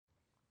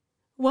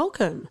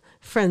Welcome,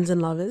 friends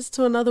and lovers,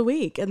 to another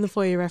week in the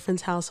For Your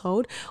Reference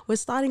household. We're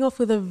starting off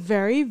with a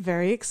very,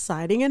 very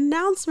exciting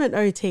announcement,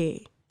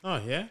 OT.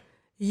 Oh, yeah?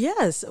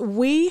 Yes,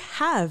 we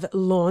have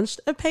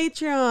launched a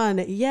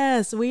Patreon.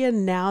 Yes, we are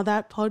now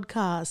that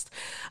podcast.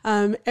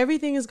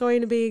 Everything is going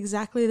to be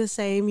exactly the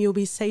same. You'll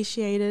be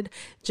satiated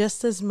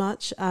just as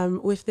much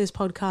with this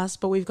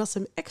podcast, but we've got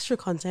some extra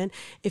content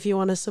if you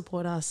want to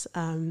support us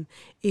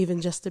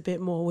even just a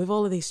bit more. With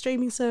all of these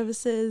streaming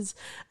services,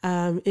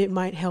 it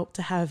might help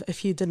to have a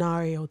few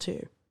denarii or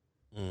two.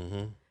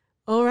 Mm-hmm.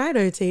 All right,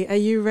 OT, are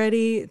you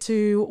ready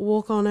to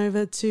walk on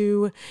over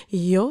to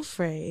your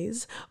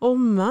phrase or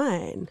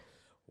mine?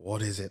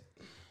 What is it?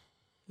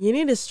 You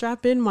need to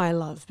strap in, my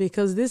love,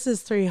 because this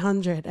is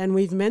 300 and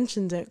we've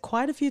mentioned it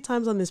quite a few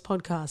times on this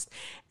podcast.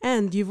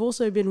 And you've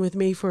also been with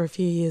me for a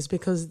few years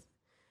because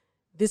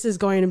this is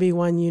going to be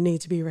one you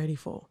need to be ready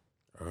for.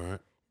 All right.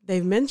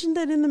 They've mentioned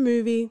it in the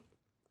movie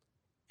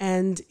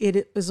and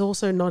it is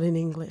also not in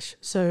English.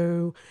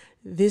 So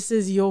this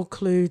is your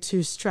clue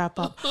to strap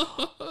up.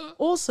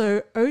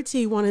 Also,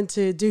 OT wanted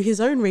to do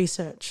his own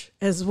research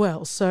as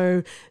well.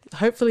 So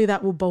hopefully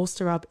that will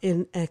bolster up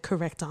in a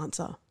correct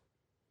answer.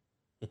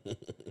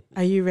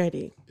 Are you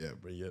ready? Yeah,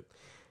 bring it.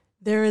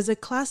 There is a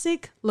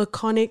classic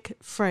laconic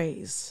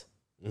phrase.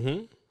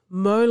 Mm-hmm.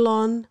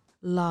 Molon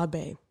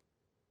labe.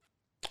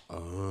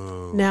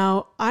 Oh.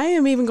 Now, I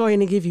am even going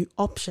to give you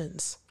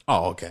options.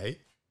 Oh, okay.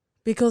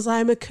 Because I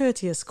am a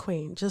courteous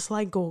queen, just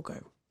like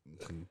Gorgo.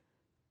 Mm-hmm.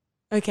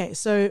 Okay,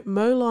 so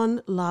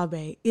molon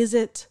labe. Is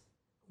it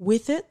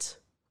with it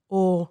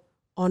or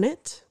on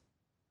it?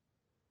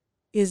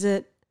 Is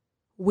it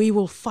we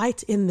will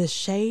fight in the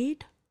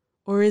shade?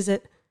 Or is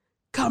it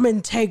come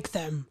and take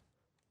them?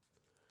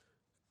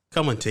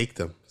 Come and take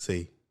them.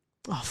 See.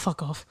 Oh,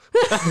 fuck off.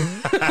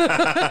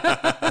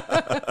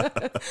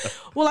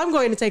 Well, I'm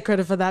going to take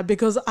credit for that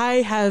because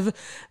I have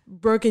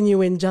broken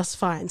you in just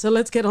fine. So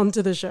let's get on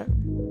to the show.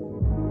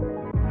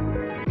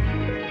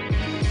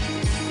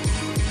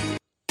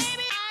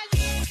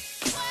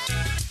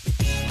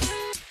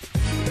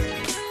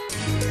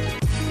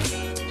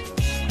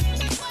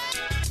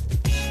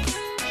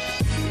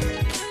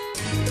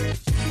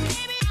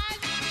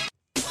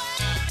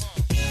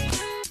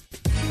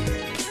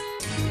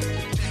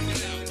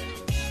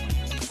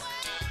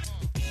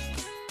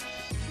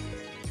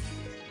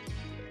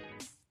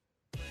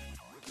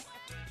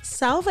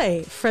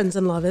 Salve, friends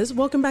and lovers.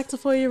 Welcome back to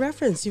For Your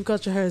Reference. You've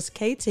got your host,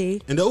 KT.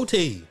 And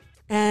OT.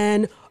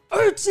 And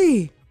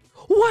OT,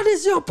 what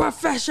is your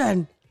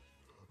profession?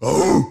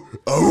 Oh.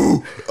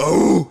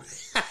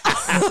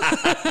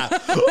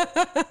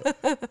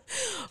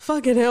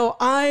 Fucking hell,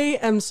 I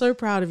am so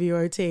proud of you,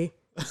 OT.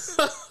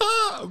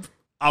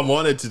 I'm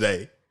on it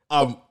today.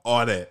 I'm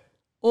on it.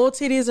 All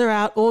titties are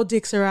out, all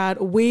dicks are out.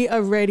 We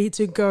are ready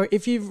to go.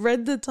 If you've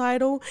read the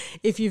title,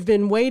 if you've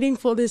been waiting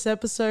for this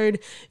episode,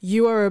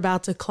 you are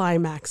about to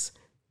climax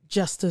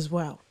just as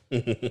well.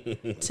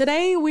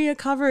 Today we are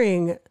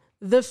covering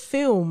the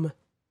film,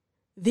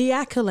 the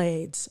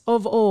accolades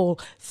of all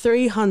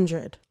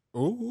 300.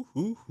 Ooh.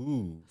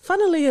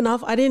 Funnily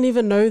enough, I didn't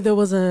even know there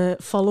was a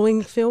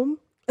following film.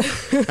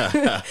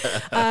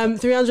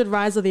 300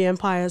 Rise of the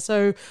Empire.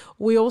 So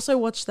we also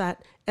watched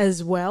that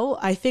as well.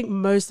 I think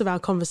most of our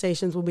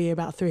conversations will be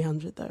about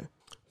 300 though.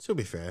 To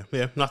be fair,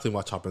 yeah, nothing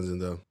much happens in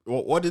the...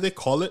 What did they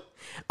call it?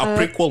 A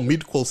prequel,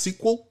 midquel,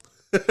 sequel?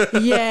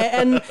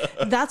 Yeah, and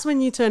that's when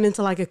you turn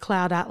into like a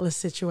Cloud Atlas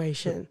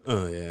situation.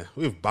 Oh, yeah.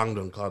 We've banged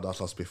on Cloud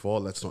Atlas before.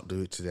 Let's not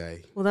do it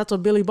today. Well, that's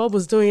what Billy Bob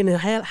was doing in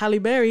Halle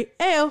Berry.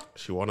 Ayo.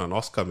 She won an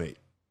Oscar, mate.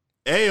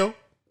 Ayo.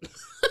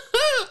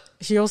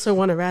 She also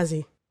won a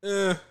Razzie.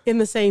 In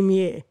the same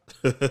year.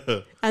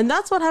 And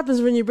that's what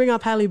happens when you bring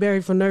up Halle Berry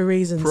for no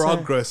reason.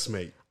 Progress,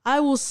 mate. I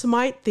will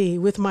smite thee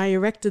with my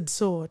erected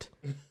sword.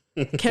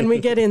 Can we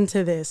get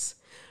into this?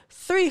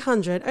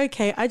 300.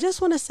 Okay, I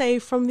just want to say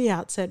from the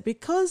outset,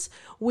 because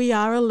we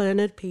are a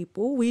learned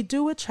people, we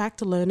do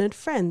attract learned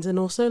friends and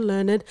also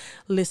learned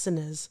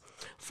listeners.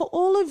 For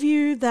all of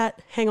you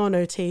that, hang on,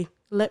 OT,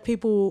 let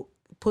people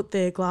put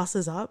their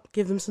glasses up,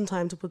 give them some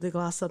time to put their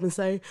glasses up and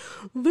say,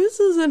 this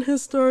isn't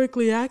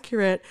historically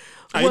accurate.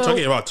 Are you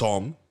talking about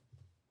Tom?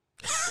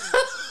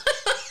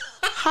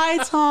 Hi,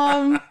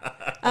 Tom.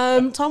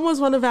 Tom was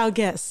one of our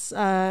guests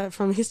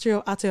from History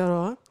of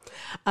Aotearoa.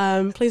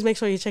 Please make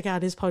sure you check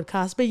out his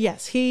podcast. But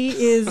yes, he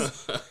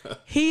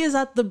is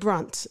at the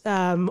brunt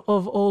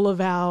of all of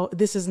our,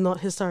 this is not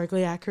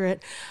historically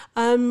accurate.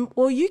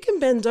 Well, you can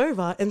bend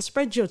over and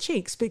spread your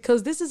cheeks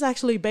because this is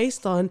actually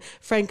based on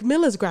Frank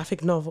Miller's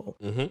graphic novel.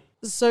 Mm-hmm.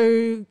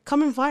 So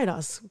come and fight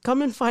us.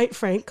 Come and fight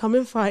Frank. Come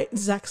and fight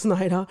Zack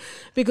Snyder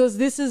because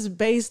this is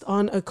based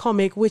on a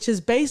comic which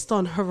is based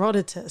on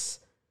Herodotus,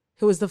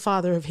 who was the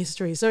father of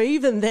history. So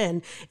even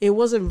then, it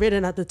wasn't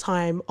written at the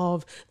time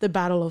of the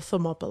Battle of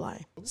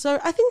Thermopylae. So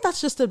I think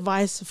that's just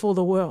advice for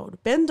the world.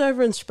 Bend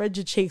over and spread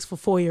your cheeks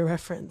for your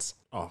reference.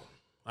 Oh,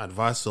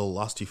 advice will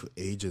last you for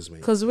ages, mate.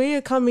 Because we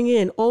are coming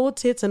in all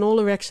tits and all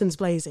erections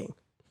blazing.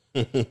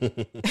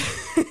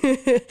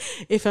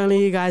 If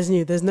only you guys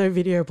knew, there's no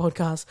video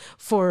podcast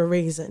for a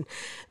reason.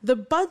 The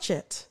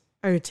budget,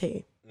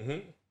 OT.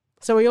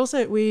 So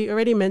we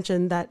already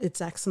mentioned that it's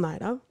Zack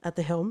Snyder at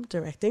the helm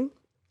directing.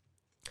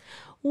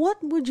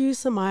 What would you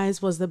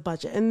surmise was the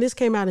budget? And this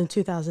came out in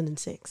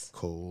 2006.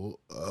 Cool.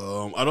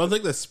 I don't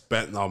think they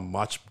spent that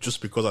much,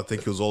 just because I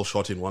think it was all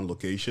shot in one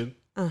location,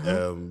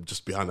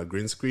 just behind a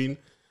green screen.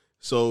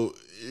 So,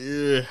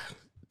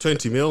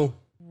 20 mil.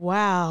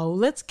 Wow.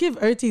 Let's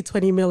give OT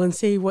 20 mil and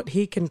see what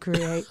he can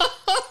create.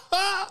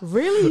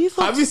 Really? You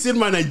thought? Have you seen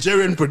my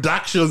Nigerian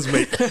productions,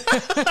 mate?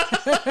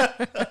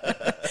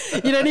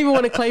 You don't even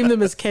want to claim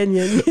them as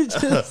Kenyan. You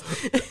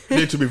just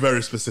Need to be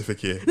very specific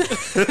here.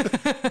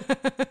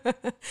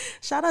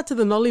 shout out to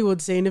the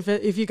Nollywood scene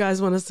if you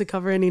guys want us to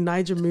cover any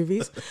Niger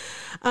movies.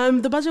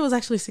 The budget was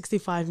actually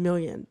 65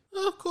 million.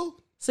 Oh, cool.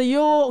 So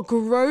your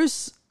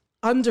gross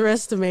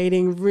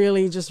underestimating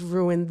really just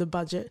ruined the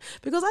budget,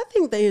 because I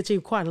think they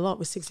achieved quite a lot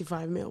with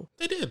 65 mil.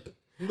 They did.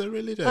 They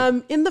really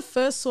did. In the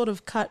first sort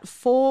of cut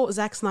for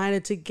Zack Snyder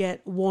to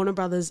get Warner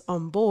Brothers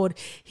on board,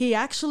 he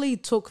actually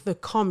took the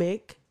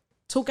comic,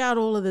 took out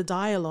all of the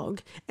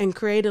dialogue, and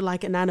created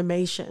like an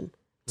animation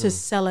to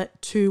sell it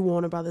to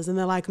Warner Brothers. And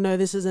they're like, no,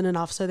 this isn't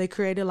enough. So they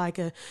created like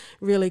a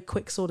really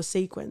quick sort of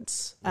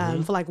sequence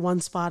for like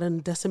one Spartan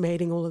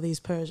decimating all of these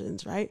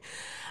Persians, right?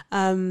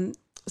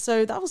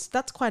 So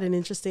that's quite an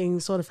interesting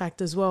sort of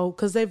fact as well,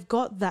 because they've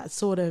got that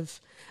sort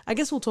of, I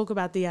guess we'll talk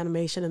about the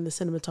animation and the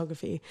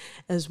cinematography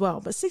as well.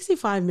 But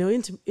 65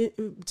 million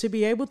to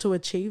be able to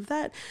achieve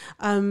that,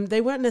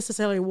 they weren't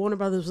necessarily, Warner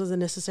Brothers wasn't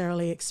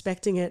necessarily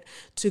expecting it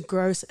to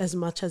gross as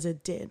much as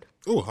it did.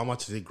 Oh, how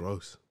much did it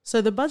gross? So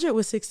the budget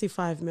was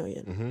 65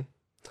 million.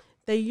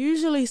 They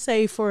usually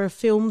say for a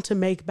film to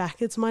make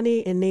back its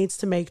money, it needs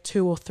to make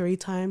 2 or 3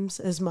 times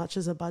as much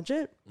as a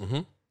budget.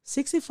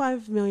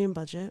 65 million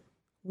budget.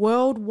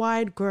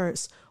 Worldwide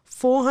gross,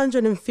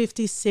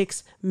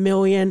 $456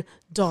 million.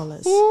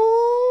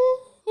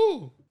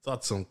 Ooh,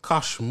 that's some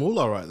cash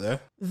moolah right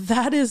there.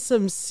 That is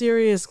some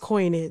serious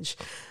coinage.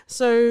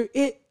 So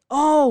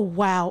oh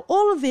wow,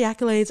 all of the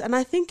accolades. And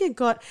I think it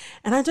got,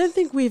 and I don't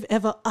think we've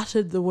ever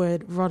uttered the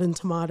word Rotten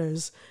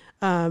Tomatoes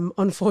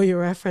on For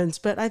Your Reference,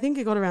 but I think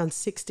it got around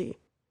 60.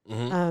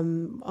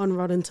 On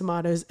Rotten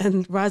Tomatoes,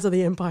 and Rise of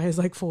the Empire is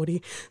like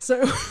 40.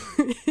 So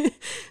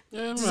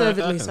Yeah,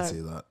 deservedly I so. can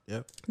see that.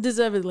 Yeah.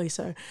 Deservedly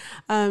so.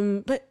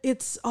 But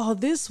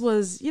this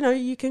was,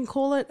 you can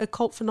call it a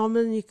cult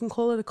phenomenon, you can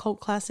call it a cult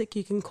classic,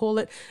 you can call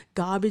it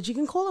garbage, you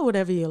can call it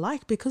whatever you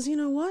like, because you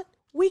know what?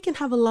 We can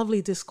have a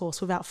lovely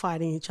discourse without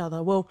fighting each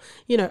other. Well,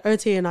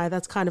 OT and I,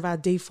 that's kind of our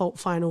default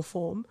final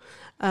form.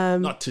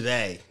 Not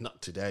today,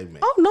 mate.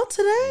 Oh, not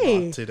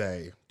today. Not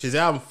today. Today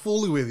I'm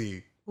fully with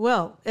you.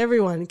 Well,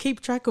 everyone, keep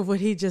track of what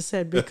he just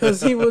said,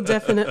 because he will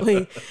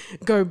definitely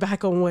go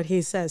back on what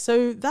he says.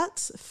 So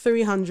that's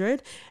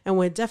 300, and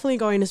we're definitely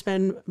going to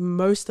spend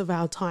most of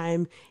our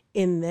time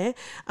in there.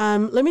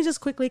 Let me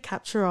just quickly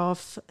capture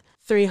off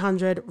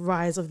 300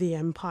 Rise of the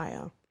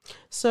Empire.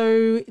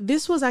 So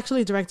this was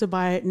actually directed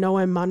by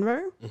Noam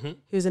Munro,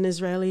 who's an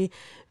Israeli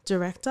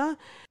director.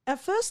 At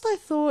first I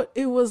thought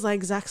it was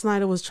like Zack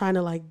Snyder was trying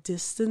to like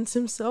distance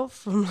himself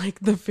from like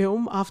the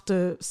film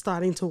after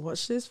starting to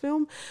watch this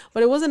film,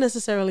 but it wasn't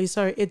necessarily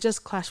so. It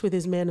just clashed with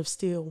his Man of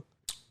Steel.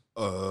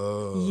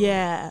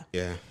 Yeah.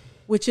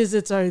 Which is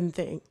its own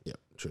thing. Yeah,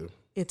 true.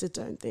 It's its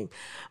own thing.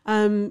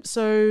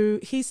 So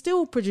he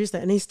still produced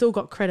it, and he still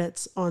got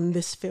credits on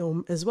this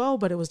film as well,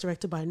 but it was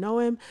directed by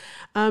Noam.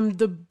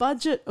 The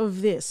budget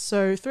of this,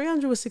 so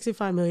 300 was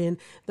 65 million.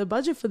 The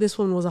budget for this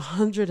one was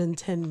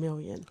 110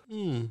 million.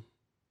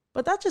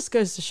 But that just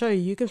goes to show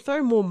you can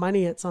throw more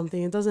money at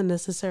something. It doesn't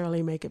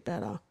necessarily make it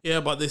better. Yeah,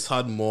 but this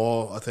had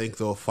more, I think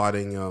they were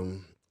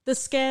fighting...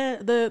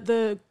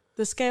 The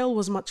scale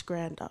was much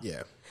grander.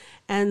 Yeah.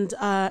 And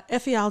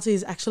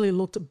Ephialtes actually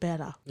looked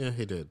better. Yeah,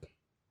 he did.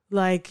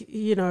 Like,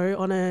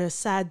 on a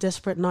sad,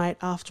 desperate night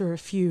after a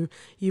few,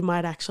 you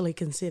might actually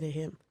consider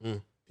him.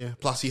 Yeah,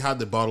 plus he had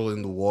the bottle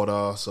in the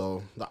water,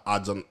 so that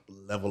adds a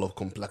level of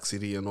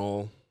complexity and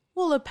all.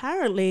 Well,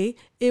 apparently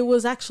it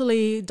was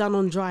actually done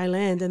on dry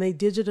land, and they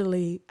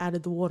digitally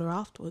added the water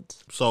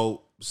afterwards.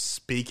 So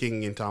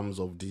speaking in terms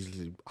of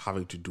digitally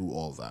having to do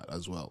all that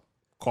as well,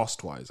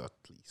 cost-wise at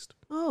least.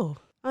 Oh,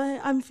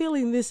 I'm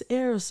feeling this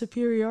air of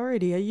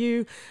superiority. Are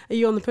you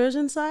on the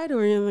Persian side or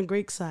are you on the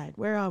Greek side?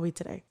 Where are we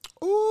today?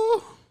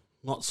 Oh,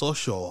 not so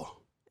sure.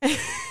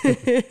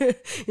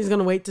 He's going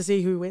to wait to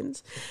see who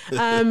wins.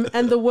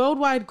 And the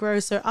worldwide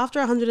gross, so after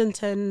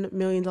 $110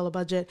 million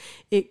budget,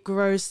 it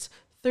grossed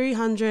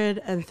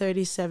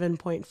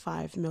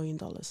 $337.5 million.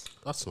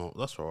 That's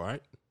all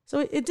right.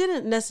 So it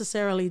didn't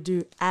necessarily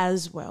do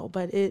as well,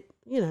 but it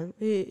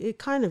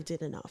kind of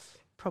did enough,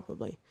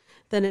 probably,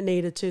 than it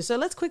needed to. So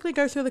let's quickly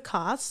go through the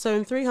cast. So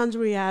in 300,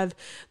 we have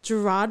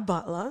Gerard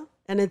Butler,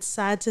 and it's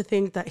sad to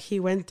think that he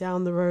went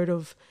down the road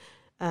of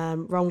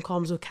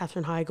rom-coms with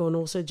Katherine Heigl and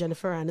also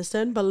Jennifer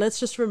Aniston, but let's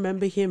just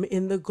remember him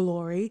in the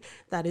glory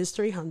that is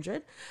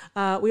 300.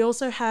 We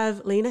also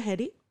have Lena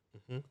Headey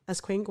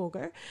as Queen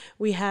Gorgo.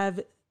 We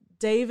have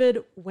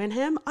David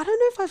Wenham. I don't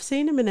know if I've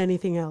seen him in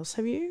anything else.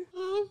 Have you?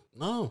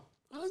 No,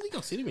 I don't think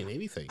I've seen him in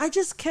anything. I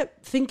just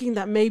kept thinking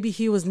that maybe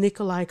he was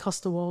Nikolai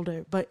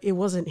Coster-Waldau, but it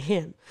wasn't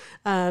him.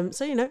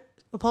 So,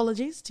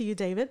 apologies to you,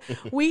 David.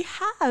 We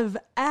have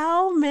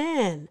our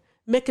man,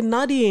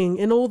 McNuttying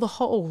in all the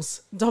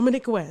holes,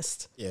 Dominic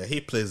West. Yeah, he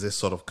plays this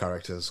sort of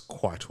characters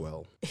quite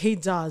well. He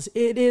does.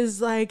 It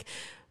is like,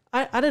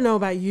 I don't know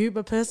about you,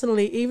 but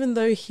personally, even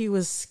though he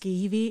was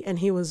skeevy and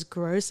he was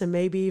gross and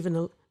maybe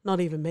even, not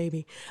even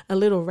maybe, a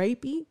little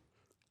rapey,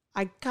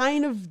 I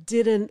kind of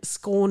didn't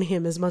scorn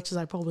him as much as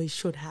I probably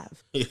should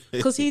have.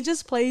 Because he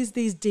just plays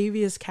these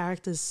devious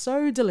characters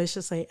so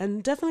deliciously.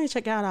 And definitely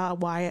check out our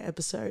Wire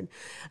episode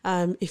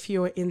if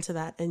you're into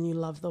that and you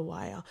love The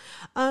Wire.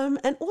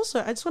 And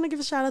also, I just want to give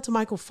a shout out to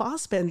Michael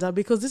Fassbender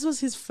because this was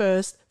his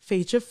first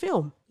feature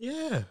film.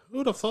 Yeah, who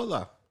would have thought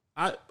that?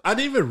 I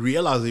didn't even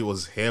realize it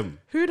was him.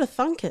 Who'd have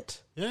thunk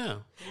it? Yeah,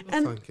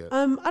 And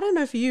I don't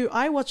know for you,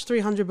 I watched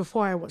 300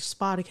 before I watched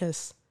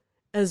Spartacus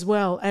as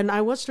well. And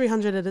I watched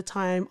 300 at a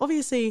time.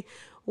 Obviously,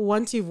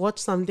 once you've watched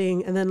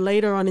something and then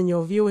later on in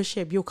your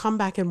viewership, you'll come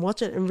back and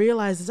watch it and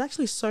realize there's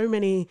actually so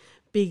many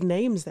big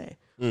names there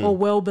or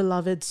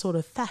well-beloved sort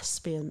of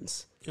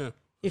thespians,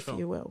 if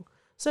you will.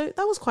 So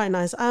that was quite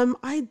nice.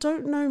 I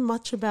don't know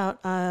much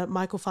about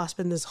Michael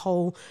Fassbender's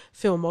whole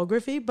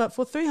filmography, but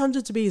for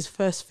 300 to be his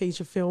first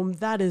feature film,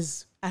 that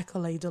is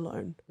accolade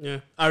alone.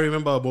 Yeah, I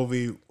remember a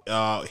movie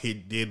he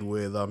did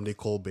with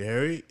Nicole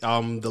Beharie,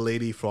 the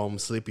lady from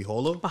Sleepy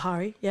Hollow.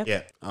 Bahari, yep.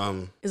 Yeah.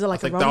 Is it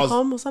like a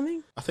rom-com or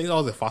something? I think that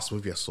was the first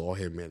movie I saw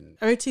him in.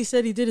 OT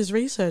said he did his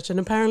research and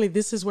apparently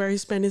this is where he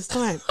spent his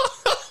time.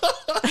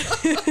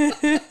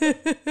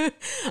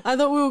 I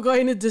thought we were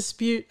going to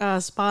dispute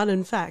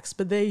Spartan facts,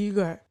 but there you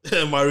go.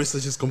 My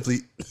research is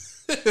complete.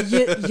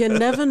 you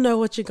never know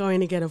what you're going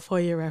to get for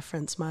your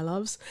reference, my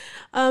loves.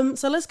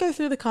 So let's go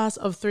through the cast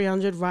of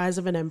 300 Rise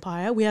of an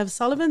Empire. We have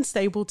Sullivan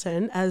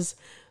Stapleton as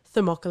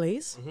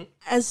Thermocles. Mm-hmm.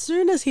 As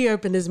soon as he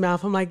opened his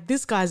mouth, I'm like,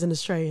 this guy's an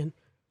Australian.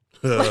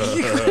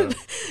 Like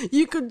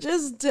you could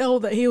just tell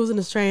that he was an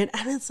Australian.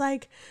 And it's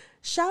like,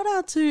 shout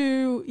out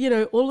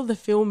to, all of the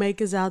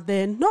filmmakers out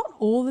there. Not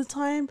all the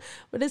time,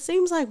 but it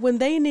seems like when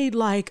they need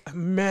like a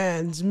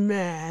man's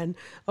man,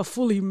 a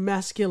fully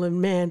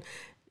masculine man,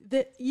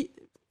 that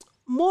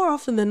more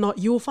often than not,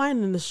 you'll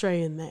find an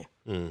Australian there.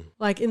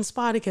 Like in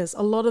Spartacus,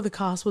 a lot of the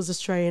cast was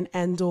Australian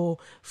and or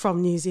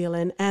from New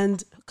Zealand.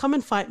 And come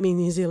and fight me,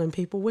 New Zealand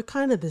people. We're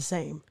kind of the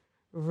same,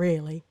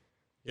 really.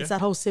 Yeah. It's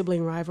that whole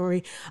sibling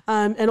rivalry.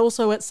 And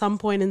also at some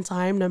point in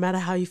time, no matter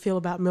how you feel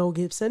about Mel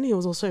Gibson, he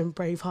was also in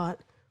Braveheart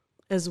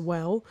as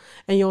well.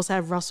 And you also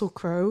have Russell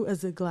Crowe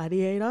as the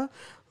gladiator.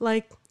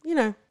 Like,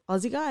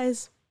 Aussie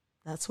guys,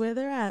 that's where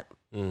they're at.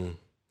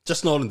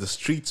 Just not in the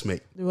streets,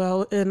 mate.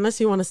 Well, unless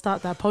you want to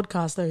start that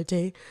podcast,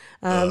 OT.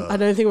 I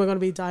don't think we're going to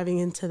be diving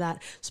into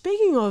that.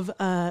 Speaking of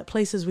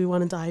places we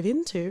want to dive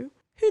into,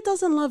 who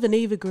doesn't love an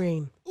Eva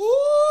Green?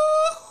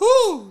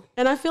 Ooh-hoo.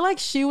 And I feel like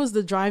she was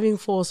the driving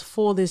force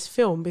for this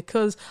film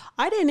because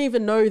I didn't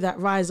even know that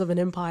Rise of an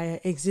Empire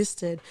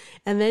existed.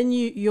 And then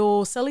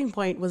your selling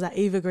point was that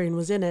Eva Green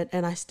was in it.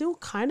 And I still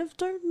kind of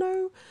don't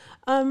know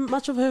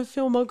much of her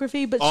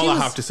filmography. But all I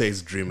have to say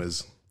is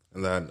Dreamers.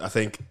 And then I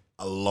think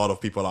a lot of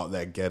people out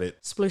there get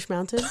it. Sploosh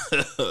Mountain?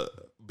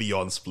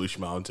 Beyond Sploosh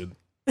Mountain.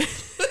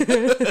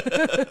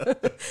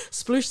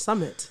 Sploosh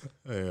Summit.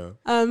 Yeah.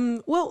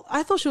 Well,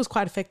 I thought she was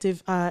quite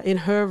effective in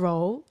her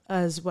role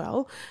as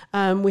well.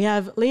 We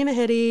have Lena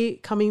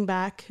Headey coming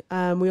back.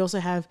 We also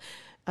have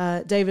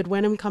David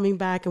Wenham coming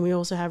back, and we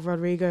also have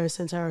Rodrigo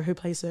Santoro, who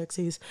plays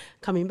Xerxes,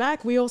 coming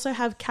back. We also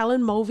have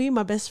Callan Mulvey,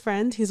 my best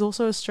friend. He's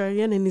also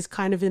Australian, and he's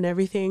kind of in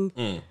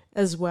everything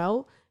as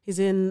well. He's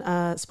in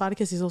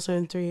Spartacus. He's also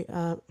in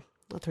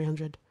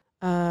 300.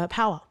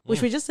 Power,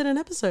 which we just did an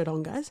episode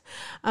on, guys.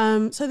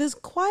 So there's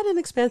quite an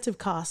expansive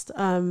cast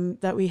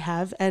that we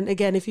have. And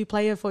again, if you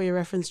play it for your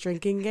reference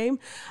drinking game,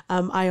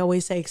 I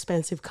always say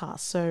expansive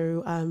cast.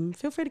 So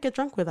feel free to get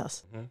drunk with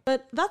us.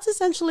 But that's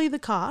essentially the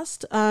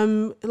cast.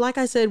 Like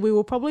I said, we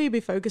will probably be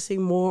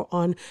focusing more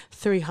on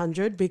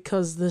 300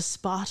 because the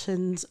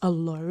Spartans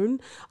alone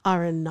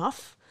are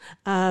enough.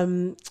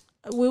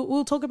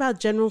 We'll talk about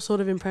general sort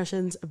of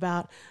impressions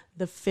about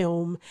the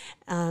film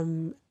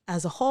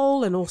as a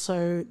whole and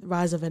also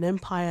Rise of an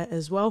Empire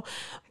as well.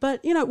 But,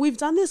 we've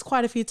done this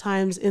quite a few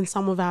times in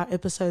some of our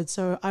episodes.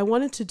 So I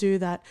wanted to do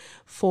that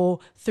for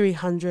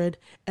 300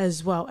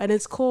 as well. And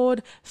it's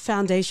called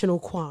Foundational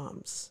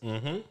Qualms.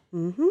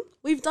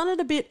 We've done it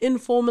a bit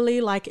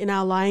informally, like in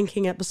our Lion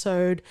King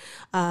episode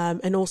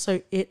and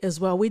also it as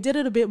well. We did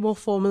it a bit more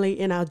formally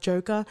in our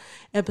Joker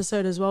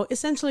episode as well.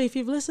 Essentially, if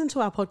you've listened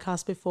to our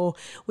podcast before,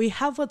 we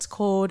have what's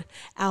called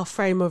our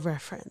frame of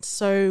reference.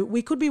 So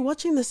we could be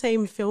watching the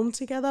same film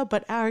together,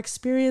 but our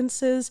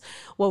experiences,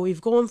 what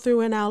we've gone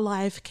through in our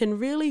life can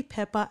really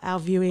pepper our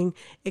viewing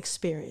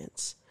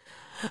experience.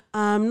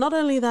 Not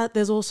only that,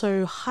 there's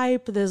also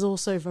hype, there's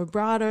also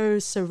vibrato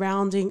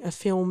surrounding a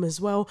film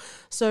as well.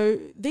 So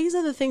these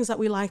are the things that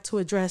we like to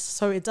address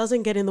so it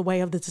doesn't get in the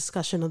way of the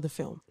discussion of the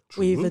film.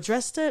 True. We've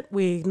addressed it,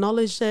 we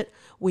acknowledged it,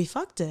 we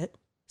fucked it.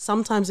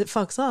 Sometimes it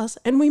fucks us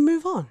and we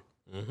move on.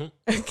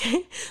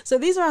 Okay, so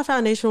these are our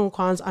foundational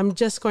requirements I'm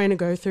just going to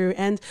go through,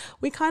 and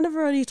we kind of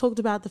already talked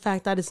about the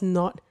fact that it's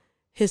not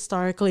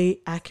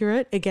historically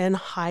accurate. Again,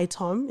 hi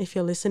Tom, if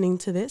you're listening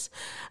to this,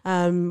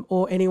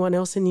 or anyone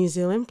else in New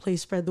Zealand,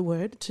 please spread the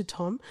word to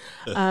Tom.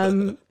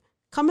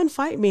 Come and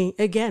fight me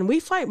again. We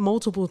fight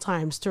multiple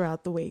times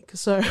throughout the week,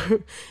 so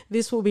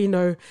this will be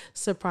no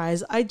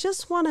surprise. I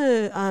just want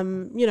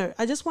to,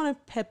 I just want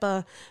to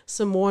pepper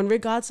some more in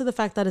regards to the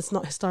fact that it's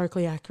not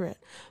historically accurate.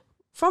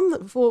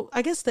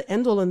 I guess the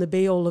end all and the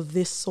be all of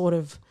this sort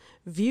of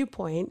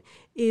viewpoint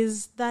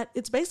is that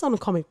it's based on a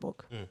comic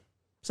book.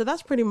 So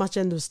that's pretty much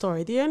end of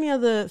story. The only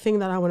other thing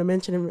that I want to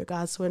mention in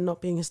regards to it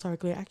not being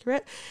historically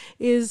accurate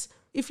is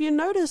if you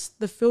notice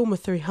the film of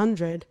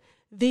 300,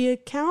 the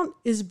account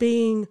is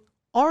being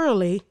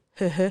orally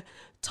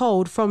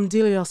told from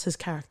Delios's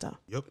character.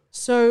 Yep.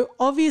 So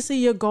obviously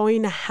you're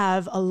going to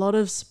have a lot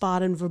of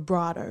Spartan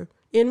vibrato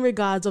in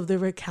regards of the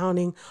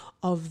recounting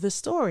of the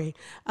story.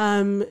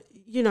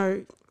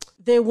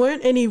 There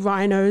weren't any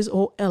rhinos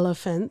or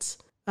elephants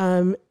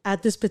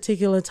at this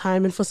particular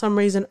time. And for some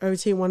reason,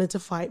 OT wanted to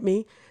fight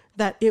me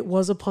that it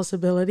was a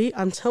possibility.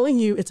 I'm telling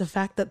you, it's a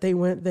fact that they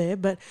weren't there.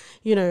 But,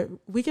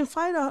 we can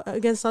fight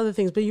against other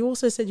things. But you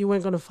also said you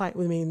weren't going to fight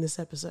with me in this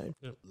episode.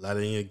 Yep.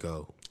 Letting it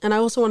go. And I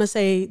also want to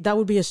say that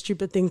would be a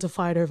stupid thing to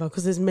fight over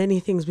because there's many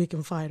things we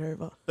can fight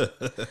over.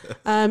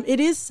 It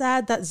is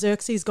sad that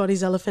Xerxes got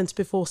his elephants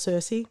before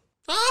Cersei.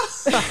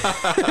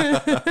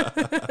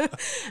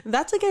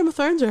 That's a Game of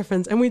Thrones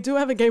reference, and we do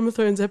have a Game of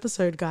Thrones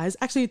episode, guys.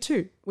 Actually,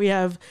 2. We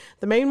have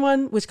the main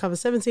one, which covers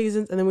 7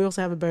 seasons, and then we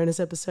also have a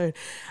bonus episode.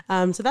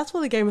 So that's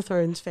for the Game of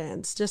Thrones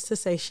fans, just to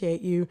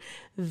satiate you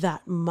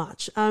that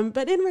much.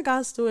 But in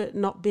regards to it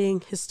not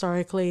being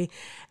historically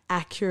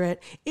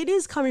accurate, it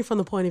is coming from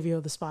the point of view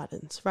of the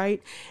Spartans,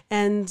 right?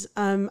 And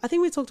I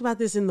think we talked about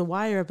this in the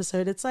Wire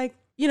episode. It's like,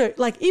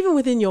 even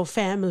within your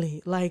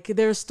family,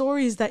 there are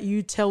stories that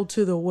you tell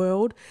to the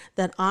world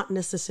that aren't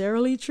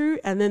necessarily true.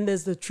 And then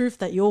there's the truth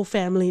that your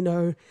family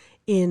know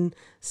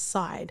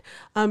inside.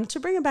 To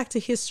bring it back to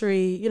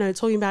history,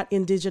 talking about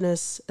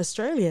Indigenous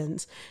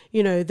Australians,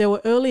 there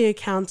were early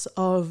accounts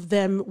of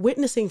them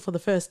witnessing for the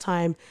first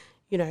time,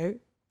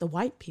 the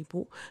white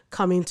people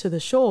coming to the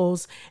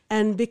shores.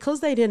 And because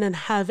they didn't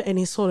have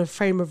any sort of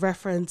frame of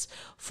reference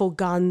for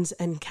guns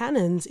and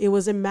cannons, it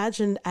was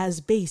imagined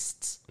as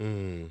beasts,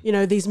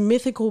 these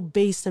mythical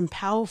beasts and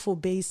powerful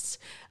beasts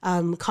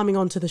coming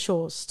onto the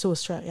shores to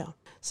Australia.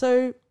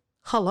 So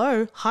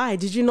hi,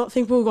 did you not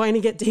think we were going to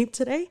get deep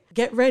today?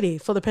 Get ready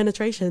for the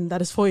penetration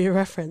that is for your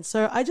reference.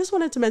 So I just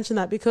wanted to mention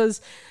that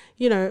because,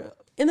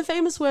 in the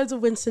famous words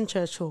of Winston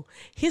Churchill,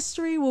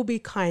 history will be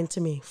kind to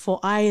me, for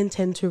I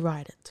intend to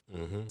write it.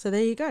 So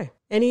there you go.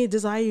 Any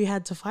desire you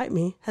had to fight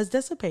me has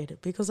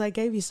dissipated because I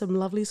gave you some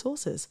lovely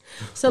sources.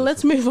 So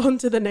let's move on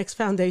to the next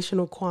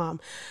foundational qualm.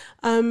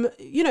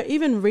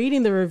 Even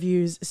reading the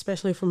reviews,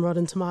 especially from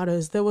Rotten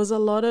Tomatoes, there was a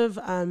lot of,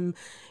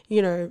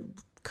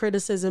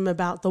 criticism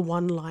about the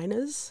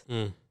one-liners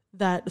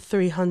that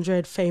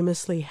 300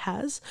 famously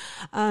has.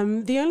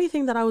 The only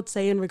thing that I would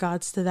say in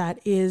regards to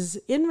that is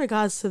in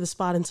regards to the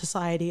Spartan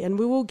society, and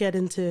we will get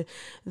into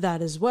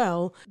that as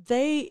well,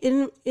 they,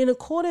 in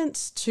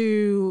accordance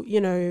to,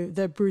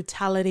 the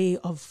brutality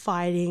of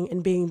fighting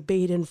and being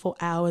beaten for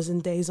hours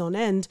and days on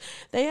end,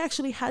 they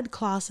actually had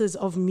classes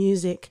of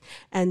music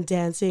and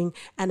dancing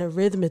and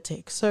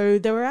arithmetic. So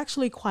they were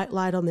actually quite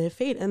light on their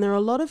feet. And there are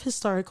a lot of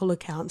historical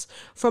accounts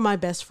from my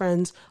best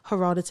friends,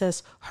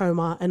 Herodotus,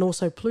 Homer, and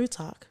also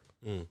Plutarch.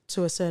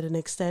 To a certain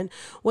extent,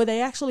 where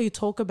they actually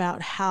talk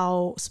about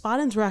how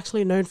Spartans were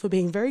actually known for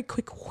being very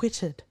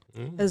quick-witted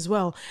as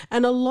well.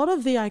 And a lot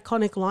of the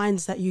iconic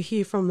lines that you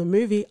hear from the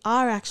movie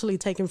are actually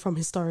taken from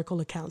historical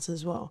accounts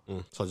as well.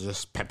 So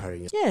just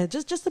peppering it. Yeah,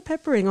 just the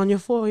peppering on your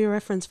for your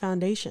reference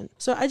foundation.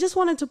 So I just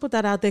wanted to put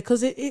that out there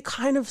because it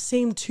kind of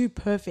seemed too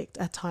perfect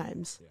at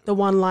times, the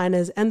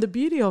one-liners. And the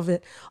beauty of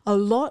it, a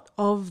lot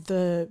of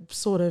the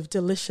sort of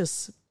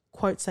delicious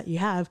quotes that you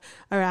have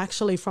are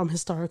actually from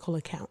historical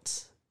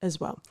accounts as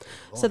well.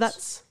 So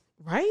that's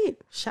right.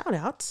 Shout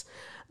outs.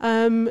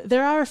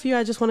 There are a few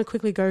I just want to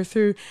quickly go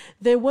through.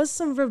 There was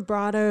some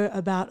vibrato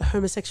about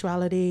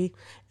homosexuality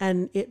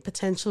and it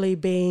potentially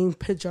being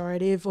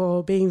pejorative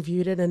or being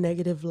viewed in a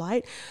negative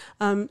light.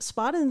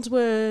 Spartans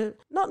were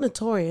not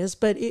notorious,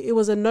 but it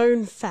was a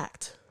known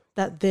fact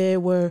that there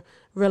were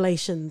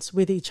relations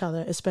with each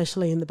other,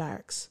 especially in the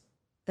barracks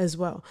as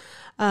well.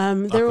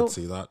 I could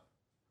see that.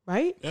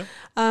 Right? Yeah.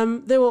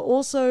 There were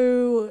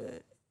also...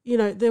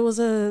 there was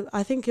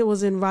I think it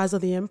was in Rise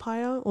of the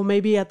Empire or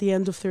maybe at the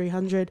end of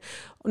 300.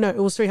 No, it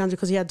was 300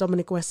 because he had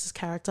Dominic West's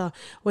character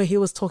where he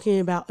was talking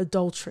about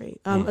adultery.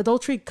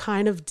 Adultery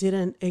kind of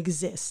didn't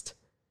exist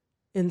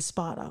in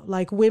Sparta.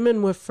 Like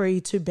women were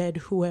free to bed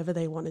whoever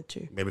they wanted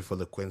to. Maybe for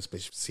the queen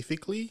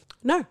specifically?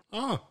 No,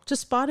 Ah,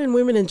 just Spartan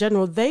women in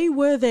general. They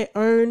were their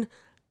own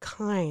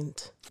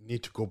kind.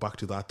 need to go back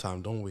to that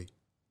time, don't we?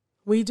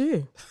 We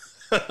do.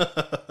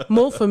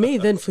 More for me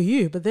than for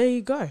you, but there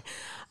you go.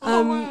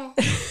 Wow.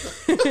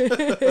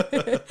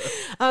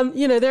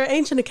 There are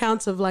ancient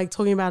accounts of like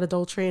talking about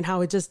adultery and how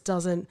it just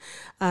doesn't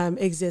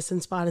exist in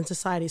Spartan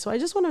society. So I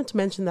just wanted to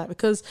mention that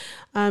because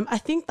I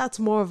think that's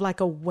more of like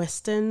a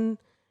Western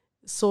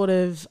sort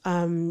of,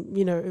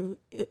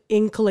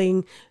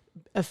 inkling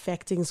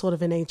affecting sort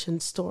of an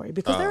ancient story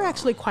because they're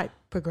actually quite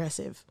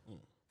progressive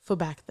for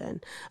back then.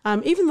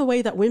 Even the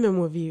way that women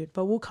were viewed,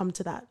 but we'll come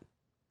to that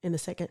in a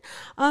second.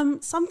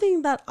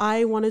 Something that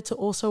I wanted to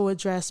also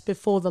address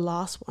before the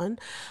last one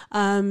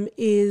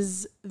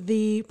is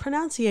the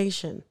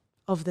pronunciation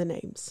of the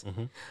names.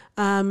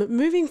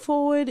 Moving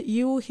forward,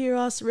 you will hear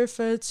us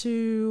refer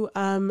to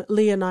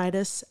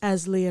Leonidas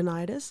as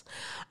Leonidas.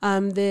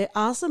 There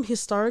are some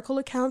historical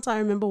accounts I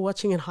remember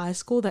watching in high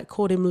school that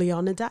called him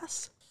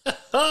Leonidas.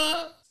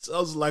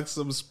 Sounds like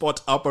some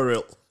sport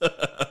apparel.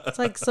 It's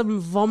like some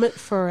vomit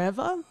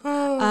forever.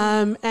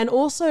 And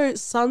also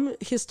some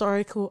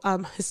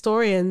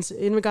historians,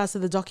 in regards to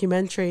the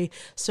documentary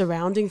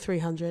surrounding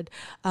 300,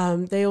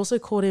 they also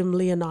called him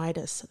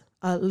Leonidas.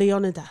 I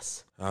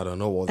don't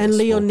know what and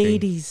they're smoking.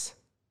 Leonides.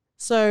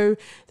 So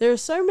there are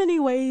so many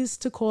ways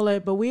to call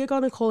it, but we are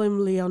going to call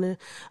him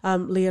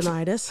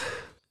Leonidas.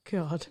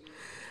 God.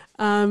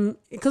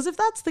 Because if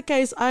that's the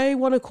case, I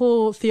want to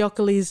call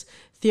Theocles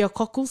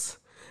Theococcus.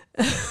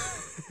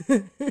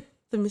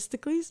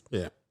 Themistocles.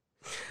 Yeah.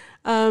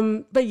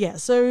 But yeah,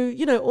 so,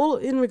 all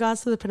in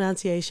regards to the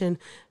pronunciation,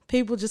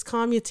 people just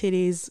calm your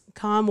titties,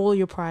 calm all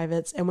your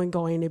privates, and we're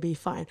going to be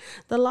fine.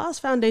 The last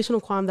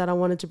foundational qualm that I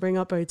wanted to bring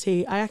up,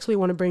 OT, I actually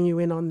want to bring you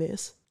in on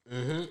this.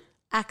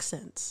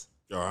 Accents.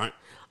 All right.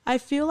 I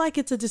feel like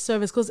it's a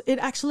disservice because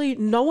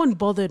no one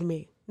bothered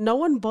me. No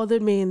one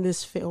bothered me in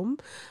this film,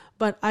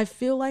 but I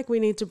feel like we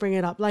need to bring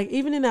it up. Like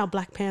even in our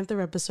Black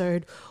Panther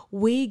episode,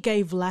 we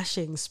gave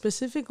lashing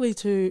specifically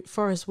to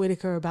Forrest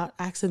Whitaker about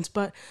accents,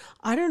 but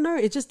I don't know.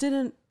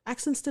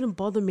 Accents didn't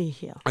bother me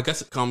here. I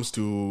guess it comes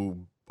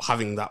to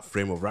having that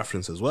frame of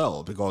reference as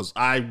well, because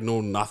I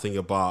know nothing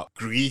about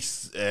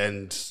Greece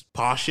and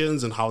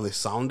Persians and how they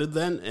sounded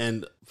then.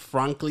 And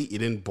frankly, it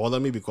didn't bother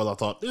me because I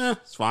thought,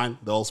 it's fine.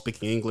 They're all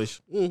speaking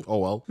English. Oh,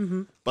 well.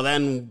 But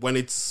then when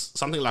it's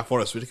something like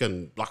Forrest Whitaker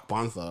and Black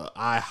Panther,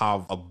 I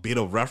have a bit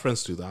of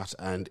reference to that.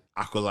 And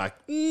I was like,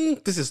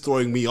 this is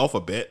throwing me off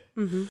a bit.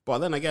 But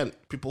then again,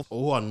 people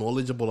who are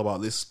knowledgeable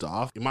about this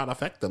stuff, it might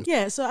affect them.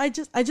 Yeah, so I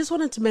just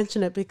wanted to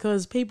mention it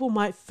because people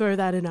might throw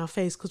that in our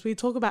face because we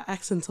talk about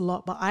accents a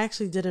lot, but I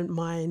actually didn't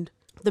mind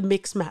the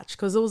mix match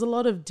because there was a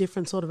lot of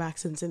different sort of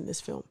accents in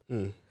this film.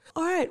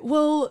 All right,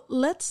 well,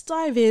 let's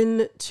dive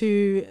in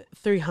to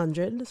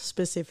 300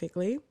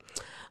 specifically.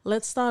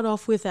 Let's start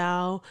off with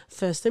our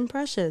first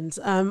impressions.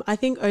 I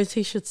think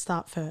OT should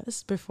start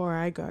first before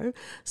I go.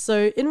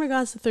 So in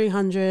regards to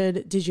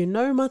 300, did you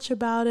know much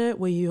about it?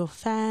 Were you a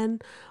fan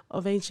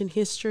of ancient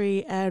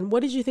history? And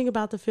what did you think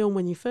about the film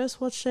when you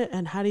first watched it?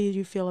 And how did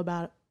you feel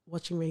about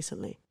watching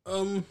recently?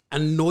 I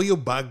know your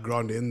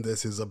background in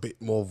this is a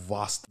bit more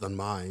vast than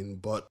mine,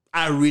 but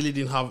I really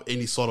didn't have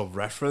any sort of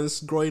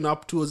reference growing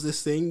up towards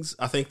these things.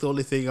 I think the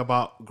only thing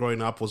about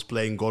growing up was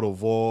playing God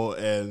of War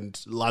and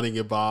learning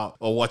about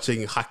or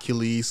watching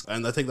Hercules.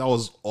 And I think that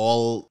was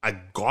all I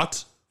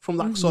got from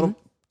that sort of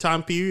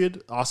time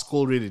period. Our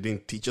school really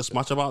didn't teach us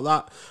much about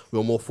that. We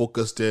were more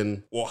focused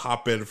in what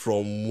happened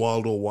from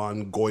World War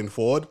I going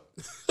forward.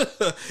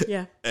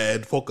 Yeah.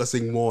 And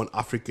focusing more on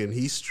African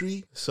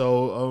history.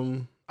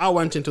 So I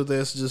went into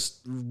this just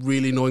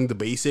really knowing the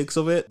basics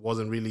of it.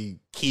 Wasn't really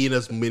keen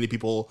as many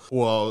people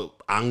who are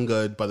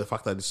angered by the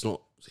fact that it's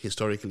not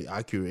historically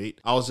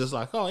accurate. I was just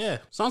like, oh yeah,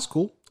 sounds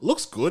cool.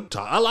 Looks good.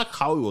 I like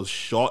how it was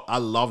shot. I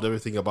loved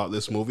everything about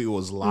this movie. It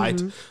was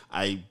light.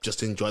 I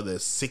just enjoyed the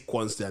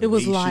sequence, the animation. It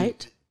was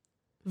light?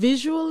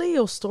 Visually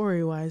or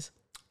story-wise?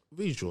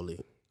 Visually.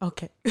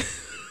 Okay.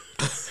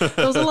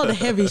 There was a lot of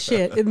heavy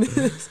shit in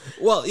this.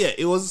 Well, yeah,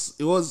 it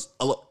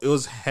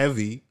was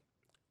heavy.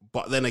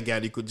 But then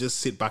again, you could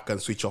just sit back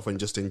and switch off and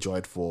just enjoy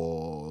it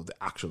for the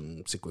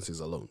action sequences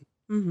alone.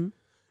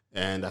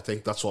 And I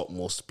think that's what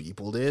most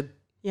people did,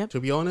 to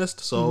be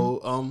honest.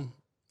 So,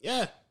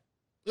 yeah,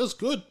 it was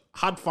good.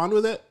 Had fun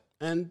with it.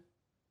 And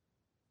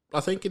I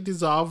think it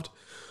deserved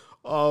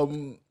all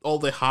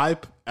the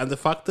hype. And the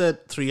fact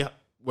that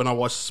when I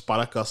watched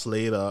Spartacus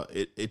later,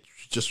 it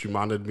just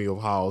reminded me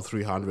of how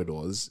 300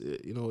 was.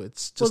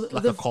 It's just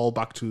a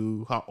callback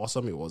to how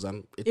awesome it was.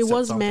 And it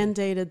was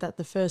mandated that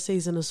the first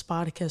season of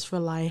Spartacus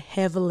rely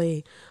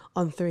heavily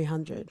on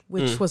 300,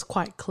 which was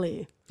quite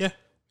clear.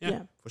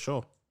 Yeah, for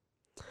sure.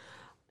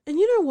 And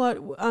you know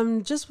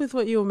what? Just with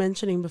what you were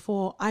mentioning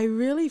before, I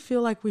really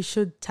feel like we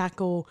should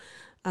tackle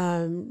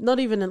not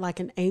even like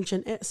an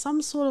ancient,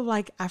 some sort of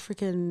like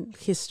African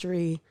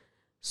history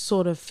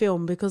sort of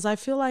film, because I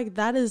feel like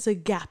that is a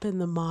gap in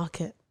the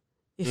market,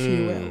 if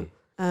you will.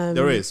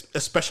 There is,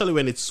 especially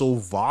when it's so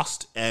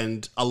vast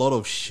and a lot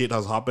of shit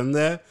has happened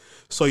there.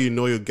 So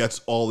you get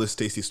all these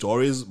tasty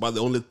stories, but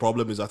the only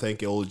problem is I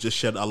think it will just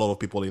shed a lot of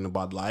people in a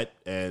bad light,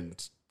 and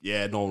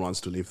yeah, no one wants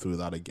to live through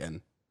that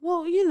again.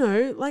 Well,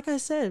 like I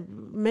said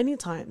many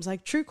times,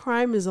 like true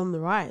crime is on the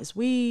rise.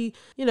 We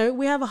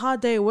have a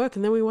hard day at work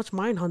and then we watch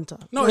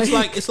Mindhunter. No,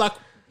 it's like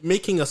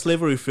making a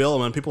slavery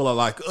film and people are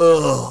like,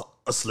 ugh,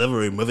 a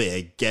slavery movie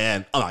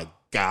again. Oh my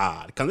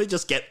God, can they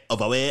just get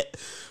over it?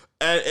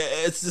 And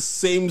it's the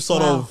same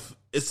sort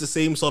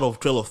of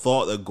trail of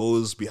thought that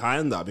goes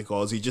behind that,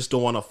 because you just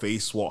don't want to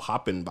face what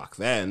happened back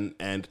then,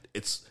 and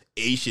it's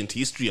ancient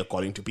history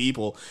according to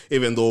people,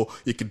 even though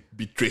it could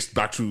be traced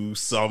back to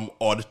some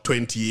odd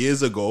 20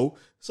 years ago.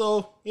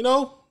 So,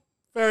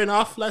 fair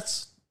enough.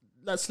 Let's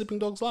sleeping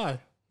dogs lie,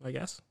 I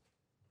guess.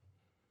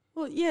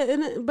 Well,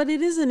 yeah, but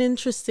it is an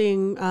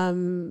interesting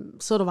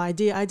sort of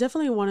idea. I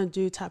definitely want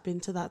to tap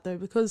into that though,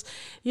 because,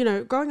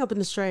 growing up in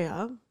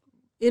Australia,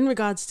 in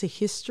regards to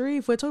history,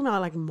 if we're talking about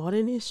like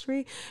modern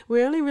history,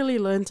 we only really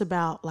learnt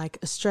about like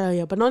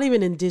Australia, but not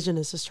even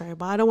Indigenous Australia.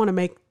 But I don't want to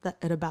make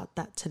it about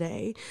that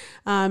today.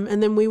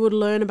 And then we would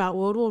learn about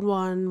World War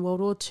I,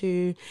 World War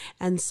II,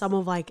 and some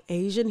of like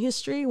Asian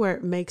history where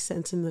it makes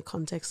sense in the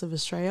context of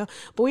Australia.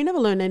 But we never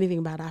learned anything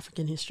about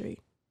African history.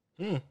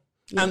 Yeah.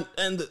 And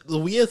the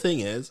weird thing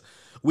is,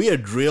 we are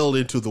drilled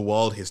into the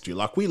world history.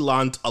 Like, we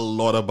learned a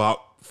lot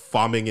about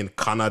farming in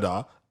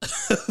Canada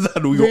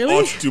that we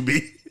ought to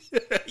be.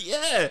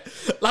 Yeah,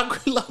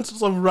 like we learned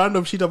some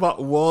random shit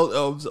about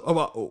world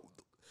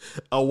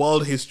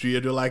history,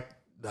 and you're like,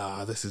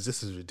 nah, this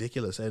is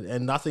ridiculous,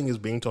 and nothing is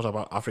being taught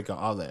about Africa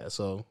out there.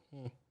 So,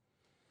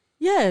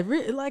 yeah,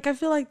 like I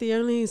feel like the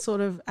only sort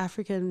of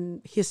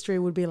African history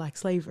would be like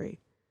slavery.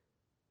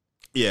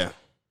 Yeah,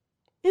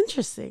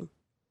 interesting.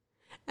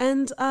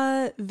 And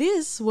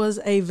this was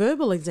a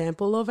verbal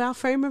example of our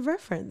frame of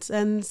reference.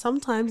 And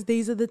sometimes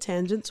these are the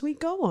tangents we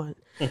go on.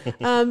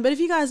 But if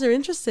you guys are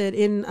interested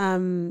in,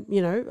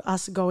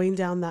 us going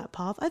down that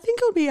path, I think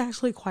it would be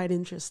actually quite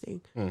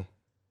interesting. It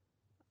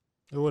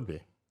would be.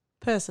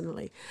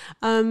 Personally.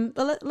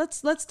 But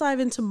let's dive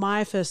into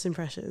my first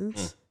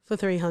impressions for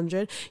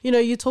 300.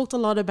 You talked a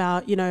lot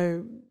about,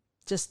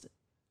 just,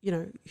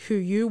 who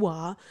you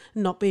are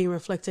not being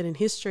reflected in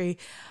history.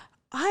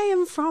 I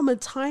am from a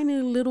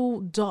tiny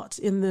little dot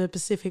in the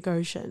Pacific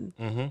Ocean,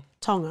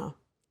 Tonga.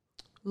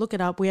 Look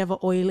it up. We have an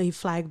oily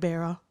flag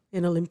bearer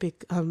in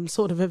Olympic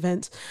sort of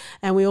events.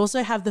 And we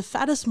also have the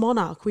fattest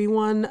monarch. We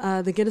won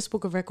the Guinness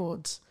Book of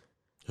Records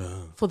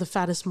for the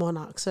fattest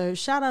monarch. So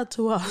shout out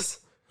to us.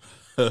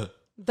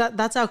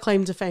 That's our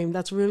claim to fame.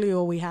 That's really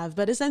all we have.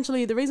 But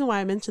essentially, the reason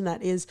why I mention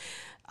that is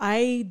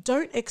I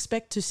don't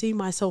expect to see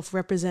myself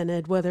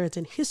represented, whether it's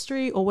in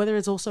history or whether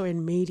it's also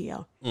in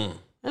media.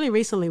 Only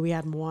recently we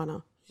had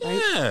Moana, right?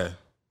 Yeah.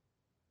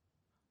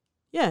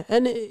 Yeah,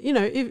 and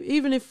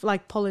even if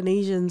like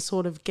Polynesians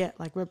sort of get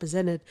like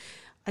represented,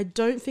 I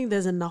don't think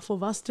there's enough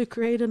of us to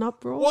create an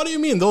uproar. What do you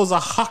mean? Those are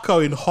Haka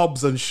in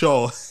Hobbs and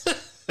Shaw.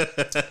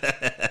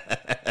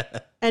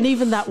 And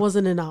even that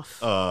wasn't enough.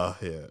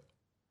 Yeah.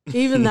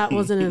 Even that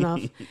wasn't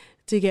enough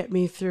to get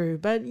me through.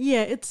 But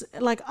yeah, it's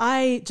like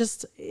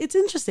it's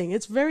interesting.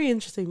 It's very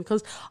interesting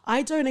because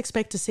I don't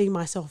expect to see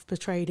myself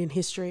portrayed in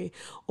history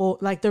or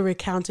like the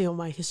recounting of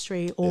my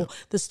history or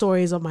the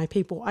stories of my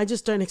people. I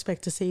just don't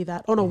expect to see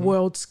that on a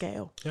world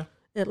scale,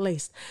 at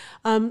least.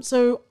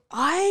 So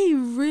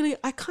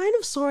I kind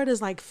of saw it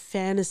as like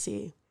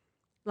fantasy,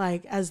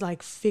 like as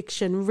like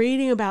fiction,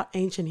 reading about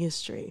ancient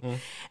history.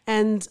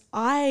 And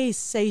I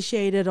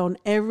satiated on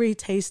every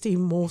tasty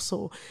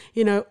morsel.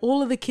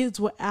 All of the kids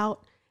were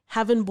out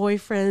having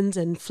boyfriends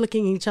and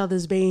flicking each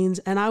other's beans,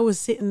 and I was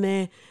sitting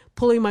there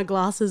pulling my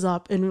glasses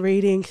up and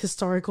reading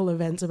historical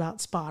events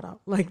about Sparta.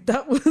 Like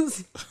that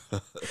was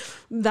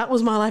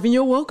my life. And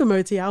you're welcome,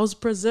 OT. I was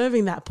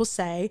preserving that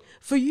pussy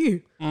for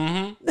you.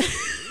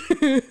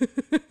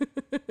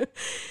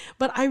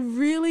 But I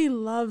really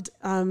loved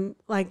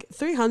like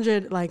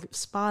 300, like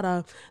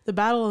Sparta, the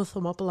Battle of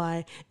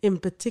Thermopylae in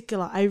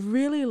particular. I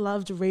really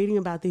loved reading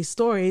about these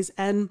stories.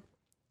 And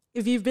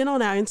if you've been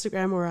on our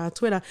Instagram or our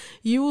Twitter,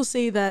 you will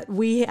see that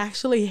we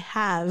actually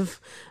have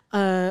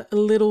a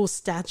little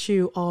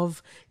statue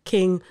of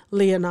King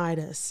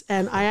Leonidas.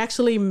 And I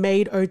actually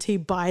made OT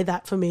buy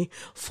that for me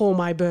for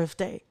my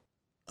birthday.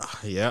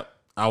 Yep.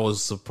 I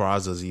was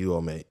surprised as you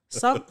are, mate.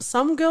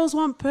 Some girls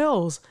want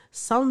pearls.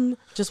 Some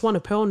just want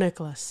a pearl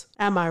necklace.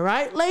 Am I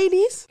right,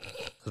 ladies?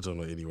 I don't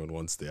know anyone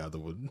wants the other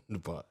one,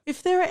 but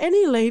if there are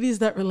any ladies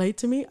that relate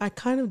to me, I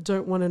kind of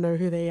don't want to know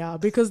who they are,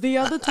 because the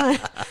other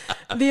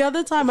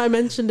time I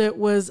mentioned it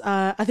was,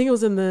 I think it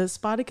was in the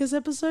Spartacus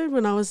episode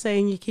when I was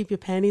saying you keep your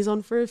panties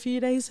on for a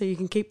few days so you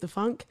can keep the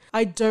funk.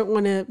 I don't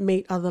want to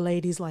meet other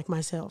ladies like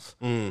myself.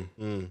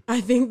 I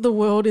think the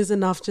world is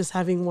enough just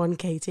having one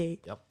KT.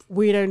 Yep.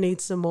 We don't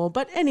need some more.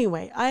 But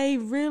anyway, I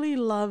really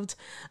loved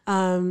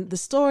the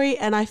story,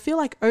 and I feel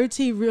like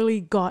OT really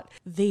got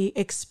the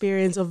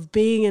experience of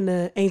being in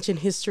an ancient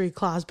history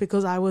class,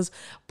 because I was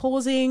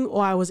pausing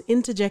or I was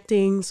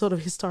interjecting sort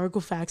of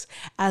historical facts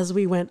as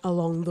we went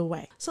along the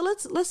way. So let's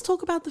let's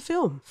talk about the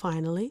film.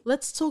 Finally,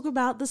 let's talk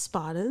about the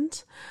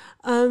Spartans.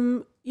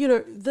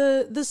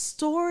 The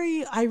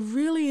story I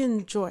really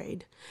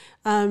enjoyed.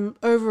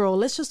 Overall,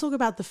 let's just talk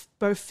about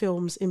both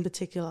films in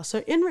particular. So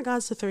in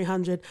regards to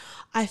 300,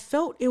 I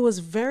felt it was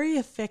very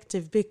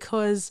effective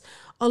because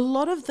a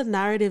lot of the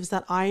narratives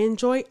that I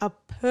enjoy are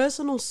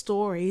personal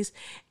stories,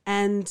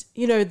 and,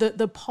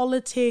 the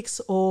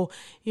politics or,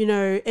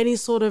 any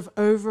sort of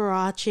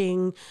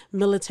overarching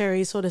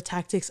military sort of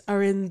tactics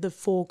are in the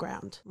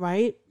foreground,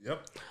 right?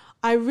 Yep.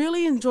 I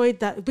really enjoyed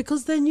that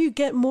because then you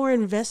get more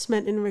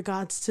investment in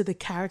regards to the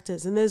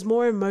characters and there's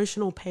more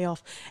emotional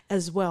payoff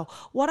as well.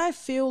 What I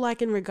feel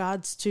like in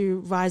regards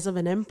to Rise of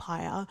an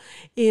Empire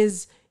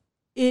is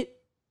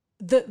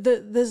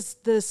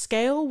the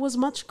scale was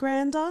much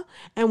grander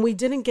and we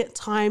didn't get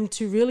time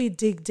to really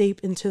dig deep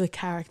into the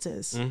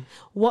characters,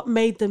 what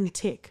made them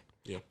tick.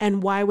 Yeah.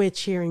 And why we're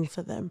cheering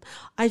for them.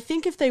 I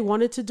think if they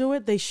wanted to do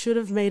it, they should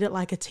have made it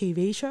like a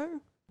TV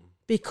show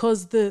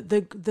because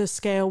the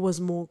scale was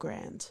more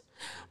grand.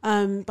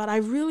 But I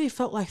really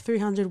felt like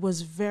 300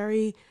 was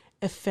very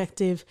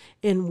effective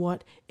in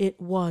what it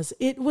was.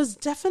 It was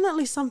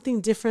definitely something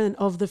different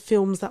of the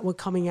films that were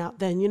coming out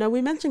then.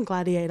 We mentioned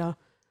Gladiator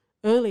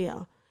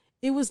earlier.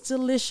 It was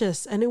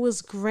delicious and it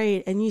was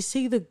great. And you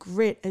see the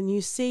grit and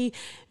you see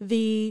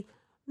the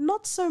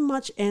not so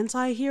much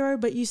anti-hero,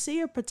 but you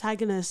see a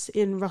protagonist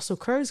in Russell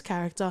Crowe's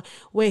character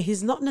where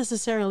he's not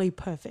necessarily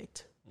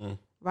perfect,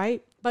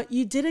 right? But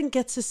you didn't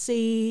get to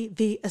see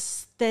the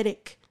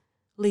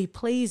aesthetically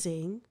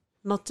pleasing.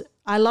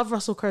 I love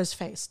Russell Crowe's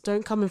face.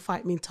 Don't come and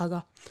fight me,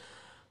 Tugger.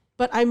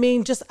 But I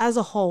mean, just as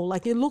a whole,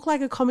 like it looked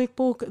like a comic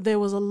book. There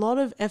was a lot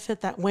of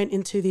effort that went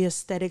into the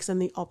aesthetics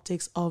and the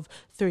optics of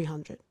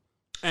 300.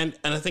 And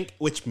I think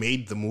which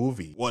made the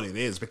movie what it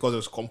is because it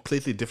was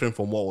completely different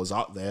from what was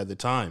out there at the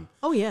time.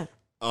 Oh, yeah.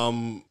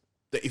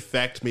 The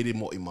effect made it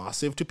more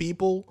immersive to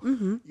people.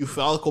 Mm-hmm. You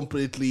felt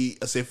completely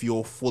as if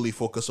you're fully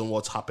focused on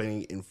what's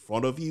happening in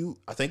front of you.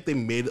 I think they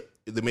made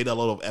a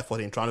lot of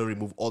effort in trying to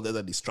remove all the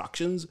other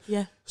distractions.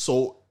 Yeah.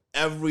 So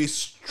every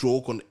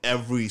stroke on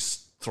every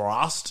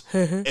thrust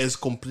is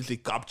completely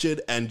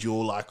captured, and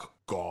you're like,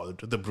 God,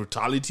 the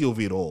brutality of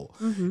it all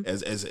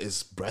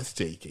is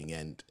breathtaking,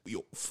 and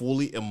you're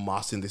fully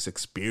immersed in this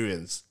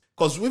experience.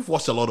 Because we've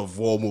watched a lot of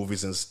war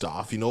movies and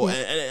stuff,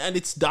 and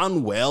it's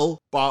done well.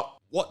 But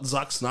what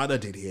Zack Snyder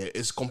did here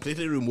is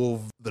completely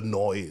remove the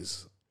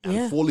noise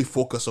and fully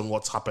focus on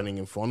what's happening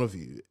in front of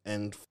you.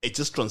 And it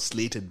just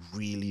translated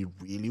really,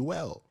 really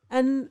well.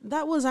 And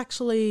that was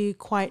actually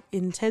quite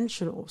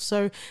intentional.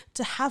 So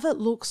to have it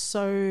look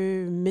so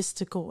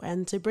mystical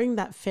and to bring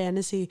that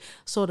fantasy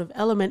sort of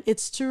element,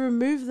 it's to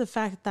remove the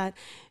fact that,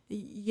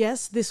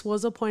 yes, this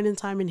was a point in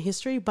time in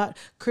history, but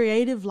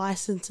creative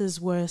licenses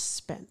were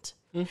spent.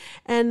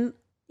 And,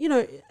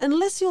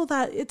 unless you're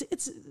that,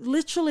 it's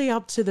literally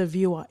up to the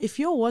viewer. If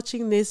you're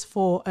watching this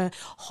for a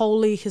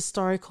wholly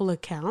historical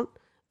account,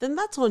 then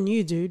that's on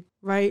you, dude,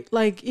 right?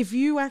 Like, if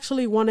you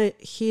actually want to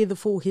hear the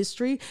full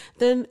history,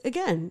 then,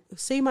 again,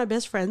 see my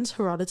best friends,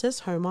 Herodotus,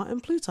 Homer,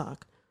 and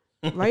Plutarch,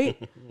 right?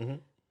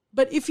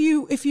 But if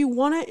you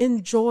want to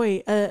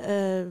enjoy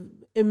a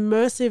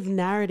immersive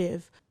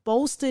narrative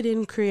bolstered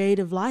in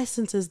creative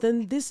licenses,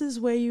 then this is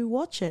where you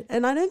watch it.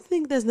 And I don't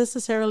think there's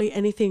necessarily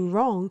anything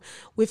wrong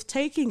with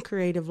taking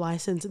creative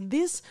license.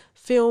 This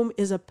film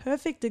is a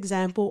perfect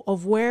example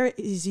of where it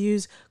is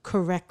used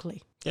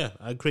correctly. Yeah,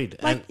 I agreed.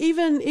 Like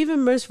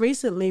even most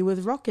recently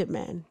with Rocket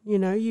Man,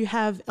 you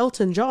have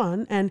Elton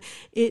John, and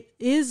it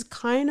is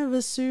kind of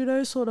a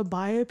pseudo sort of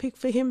biopic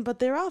for him, but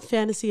there are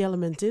fantasy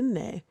elements in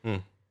there,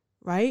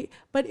 right?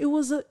 But it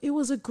was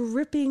a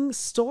gripping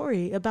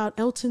story about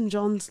Elton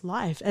John's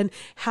life and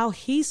how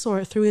he saw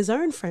it through his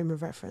own frame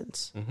of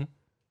reference.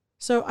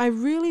 So I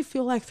really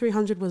feel like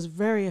 300 was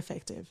very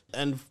effective.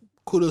 And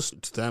kudos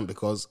to them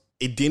because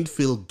it didn't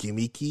feel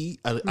gimmicky,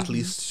 at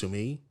least to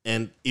me.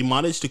 And it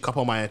managed to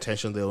couple my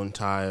attention the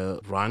entire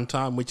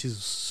runtime, which is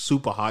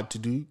super hard to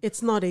do.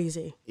 It's not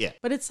easy. Yeah.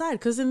 But it's sad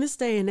because in this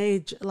day and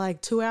age,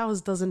 like 2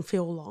 hours doesn't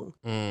feel long.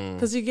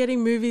 Because you're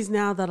getting movies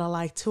now that are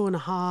like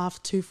 2.5,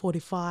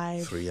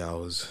 2:45. 3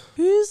 hours.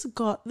 Who's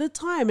got the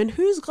time and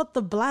who's got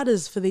the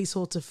bladders for these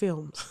sorts of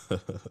films?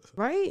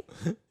 Right?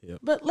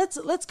 Yep. But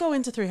let's go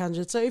into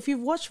 300. So if you've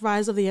watched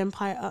Rise of the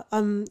Empire,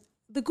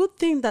 the good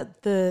thing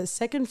that the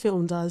second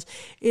film does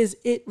is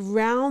it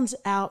rounds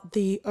out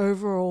the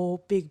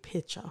overall big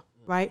picture,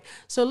 right?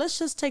 So let's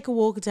just take a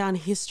walk down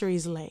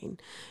history's lane.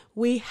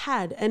 We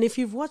had, and if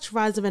you've watched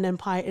Rise of an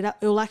Empire,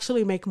 it'll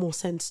actually make more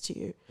sense to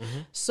you.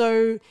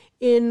 So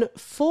in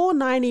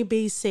 490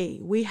 BC,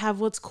 we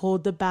have what's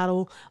called the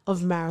Battle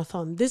of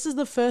Marathon. This is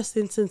the first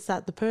instance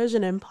that the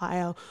Persian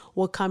Empire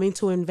were coming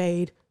to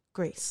invade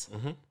Greece.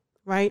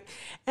 Right?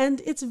 And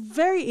it's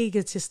very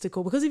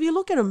egotistical because if you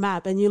look at a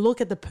map and you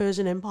look at the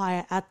Persian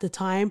Empire at the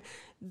time,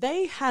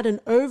 they had an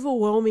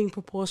overwhelming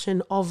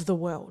proportion of the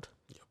world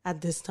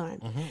at this time.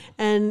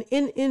 And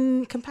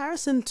in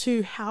comparison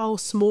to how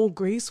small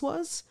Greece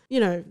was,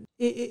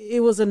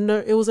 it was a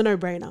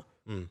no-brainer.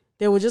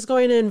 They were just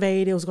going to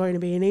invade. It was going to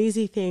be an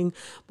easy thing.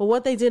 But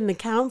what they didn't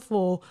account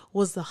for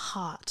was the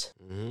heart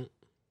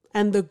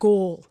and the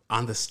gall.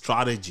 And the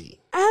strategy.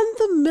 And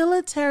the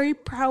military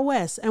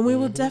prowess. And we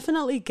will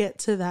definitely get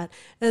to that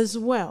as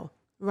well,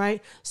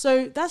 right?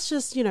 So that's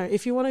just,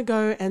 if you want to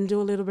go and do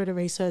a little bit of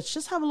research,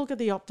 just have a look at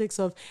the optics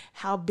of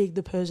how big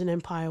the Persian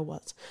Empire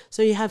was.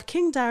 So you have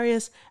King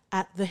Darius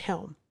at the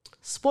helm.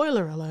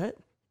 Spoiler alert,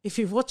 if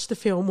you've watched the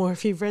film or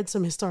if you've read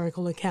some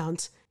historical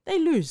accounts, they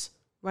lose.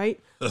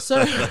 Right?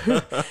 So,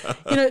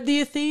 the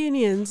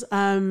Athenians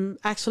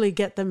actually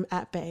get them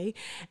at bay,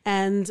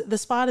 and the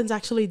Spartans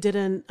actually they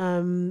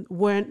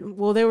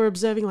were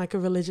observing like a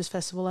religious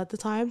festival at the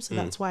time, so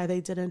that's why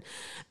they didn't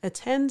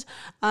attend.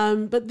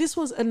 But this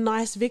was a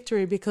nice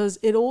victory because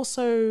it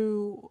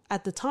also,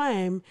 at the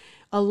time,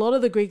 a lot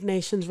of the Greek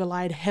nations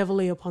relied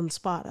heavily upon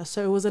Sparta.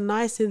 So it was a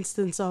nice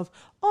instance of,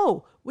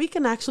 we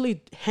can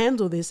actually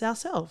handle this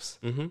ourselves.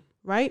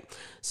 Right?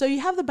 So you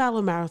have the Battle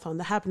of Marathon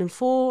that happened in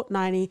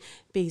 490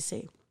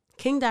 BC.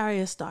 King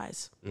Darius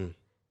dies. And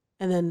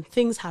then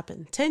things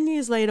happen. 10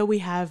 years later, we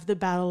have the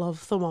Battle of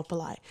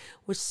Thermopylae,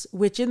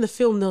 which in the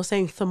film, they're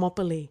saying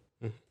Thermopylae.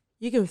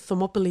 You can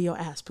Thermopylae your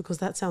ass because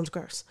that sounds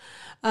gross.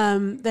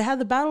 They had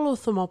the Battle of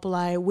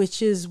Thermopylae,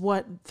 which is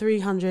what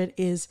 300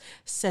 is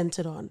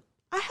centered on.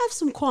 I have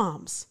some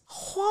qualms.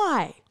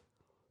 Why?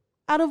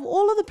 Out of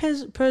all of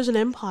the Persian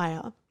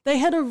Empire, they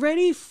had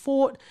already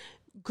fought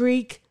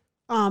Greek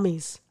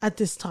armies at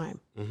this time,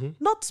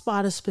 not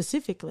Sparta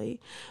specifically,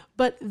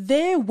 but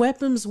their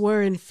weapons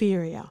were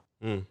inferior,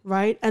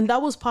 right? And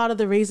that was part of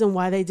the reason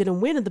why they didn't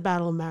win at the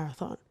Battle of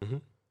Marathon.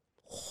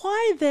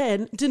 Why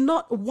then did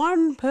not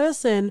one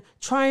person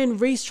try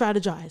and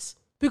re-strategize?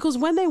 Because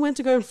when they went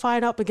to go and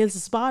fight up against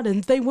the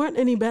Spartans, they weren't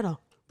any better.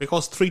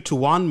 Because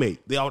 3-1, mate,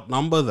 they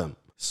outnumber them.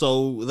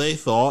 So they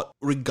thought,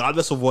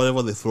 regardless of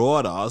whatever they throw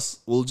at us,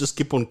 we'll just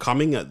keep on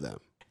coming at them.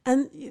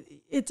 And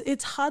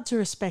it's hard to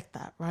respect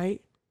that,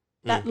 right?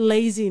 That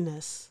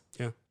laziness.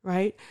 Yeah.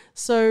 Right.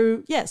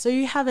 So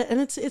you have it,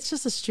 and it's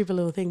just a stupid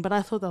little thing, but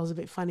I thought that was a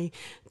bit funny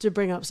to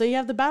bring up. So you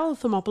have the Battle of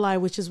Thermopylae,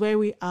 which is where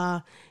we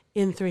are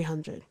in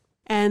 300,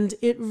 and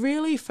it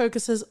really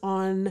focuses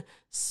on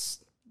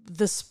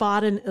the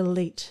Spartan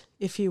elite,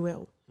 if you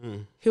will,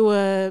 who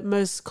were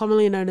most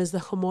commonly known as the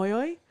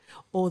Homoioi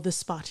or the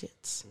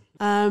Spartans.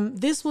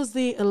 This was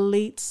the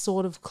elite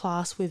sort of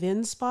class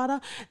within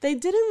Sparta. They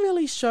didn't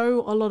really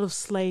show a lot of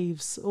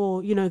slaves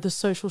or, the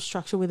social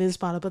structure within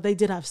Sparta, but they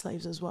did have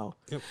slaves as well.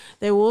 Yep.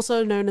 They were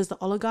also known as the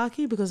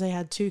oligarchy because they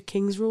had 2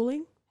 kings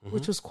ruling,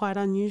 which was quite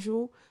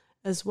unusual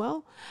as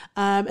well.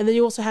 And then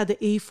you also had the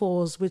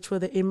E4s, which were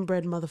the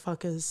inbred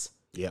motherfuckers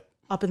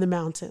up in the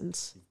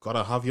mountains. You've got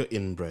to have your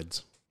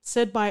inbreds.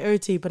 Said by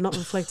OT, but not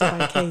reflected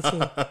by KT.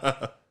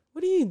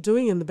 What are you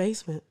doing in the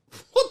basement?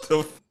 What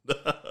the...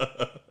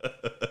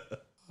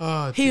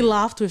 He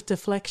laughed with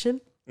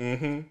deflection.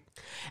 And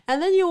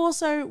then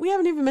we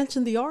haven't even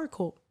mentioned the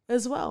Oracle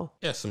as well.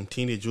 Yeah, some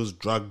teenagers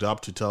drugged up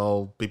to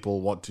tell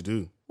people what to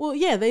do. Well,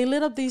 yeah, they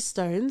lit up these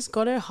stones,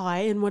 got her high,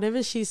 and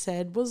whatever she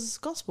said was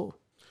gospel,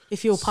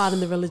 if you'll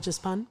pardon the religious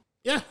pun.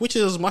 Yeah, which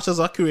is as much as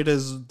accurate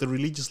as the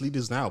religious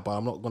leaders now, but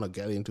I'm not going to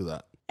get into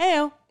that.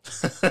 Ayo.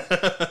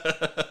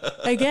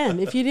 Again,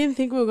 if you didn't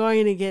think we were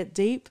going to get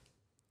deep,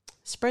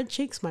 spread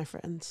cheeks, my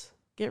friends.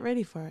 Get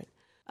ready for it.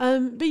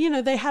 But,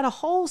 they had a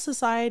whole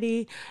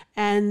society,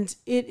 and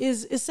it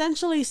is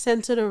essentially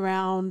centered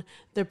around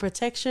the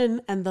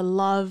protection and the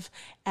love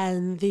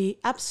and the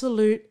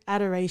absolute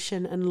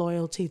adoration and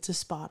loyalty to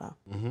Sparta.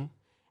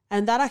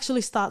 And that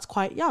actually starts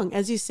quite young.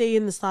 As you see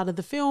in the start of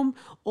the film,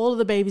 all of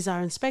the babies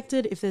are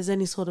inspected. If there's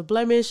any sort of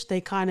blemish,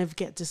 they kind of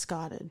get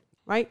discarded,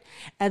 right?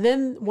 And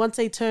then once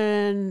they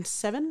turn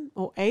 7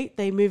 or 8,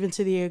 they move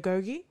into the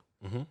Agoge.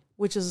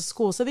 Which is a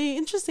school. So the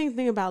interesting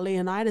thing about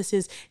Leonidas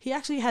is he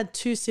actually had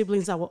 2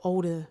 siblings that were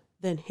older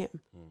than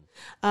him.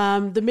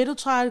 The middle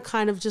child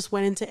kind of just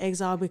went into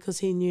exile because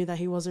he knew that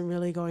he wasn't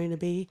really going to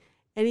be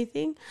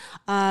anything.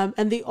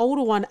 And the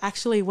older one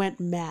actually went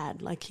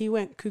mad. Like he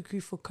went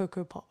cuckoo for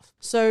Cocoa Puff.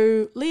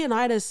 So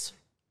Leonidas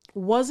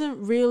wasn't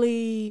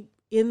really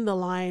in the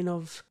line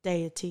of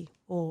deity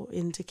or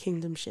into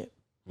kingdomship.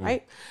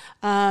 Right?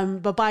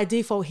 But by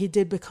default, he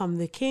did become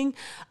the king.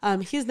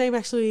 His name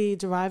actually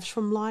derives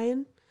from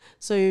lion.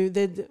 So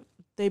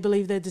they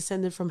believe they're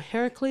descended from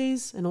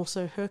Heracles and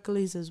also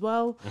Hercules as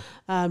well,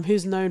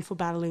 who's known for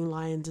battling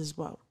lions as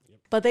well.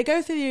 But they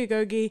go through the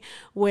Agoge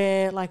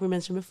where, like we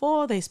mentioned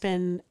before, they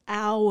spend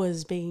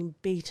hours being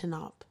beaten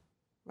up,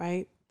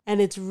 right? And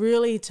it's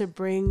really to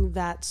bring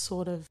that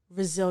sort of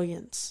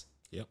resilience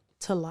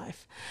to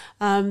life.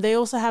 They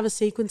also have a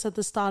sequence at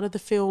the start of the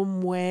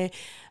film where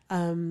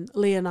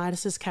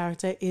Leonidas's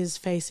character is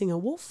facing a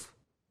wolf.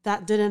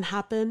 That didn't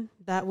happen.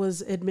 That was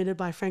admitted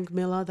by Frank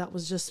Miller. That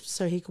was just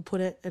so he could put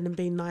it and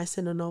be nice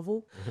in a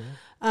novel.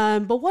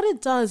 But what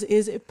it does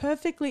is it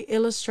perfectly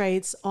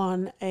illustrates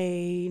on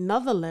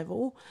another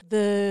level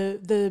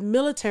the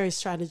military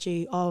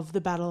strategy of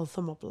the Battle of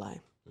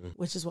Thermopylae.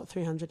 which is what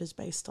 300 is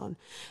based on.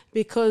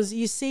 Because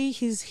you see,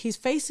 he's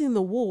facing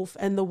the wolf,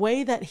 and the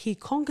way that he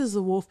conquers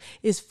the wolf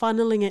is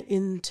funneling it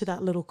into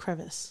that little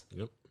crevice.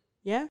 Yep.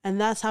 Yeah. And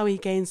that's how he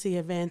gains the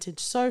advantage.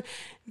 So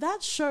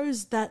that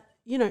shows that,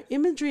 you know,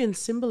 imagery and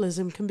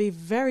symbolism can be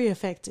very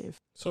effective.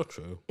 So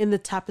true. In the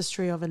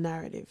tapestry of a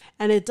narrative.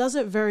 And it does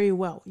it very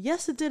well.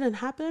 Yes, it didn't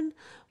happen,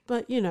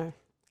 but, you know,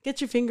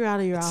 get your finger out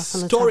of your ass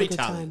and let's have a good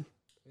time.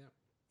 Yeah.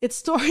 It's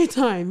story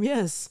time,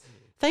 yes.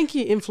 Thank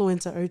you,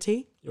 influencer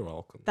OT. You're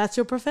welcome. That's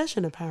your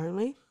profession,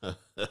 apparently.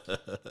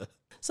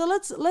 So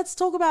let's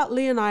talk about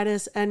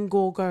Leonidas and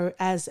Gorgo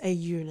as a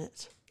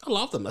unit. I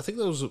love them. I think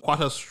there was quite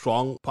a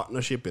strong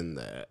partnership in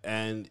there.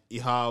 And you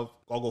have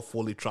Gorgo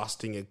fully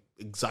trusting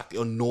exactly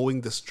or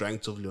knowing the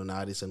strengths of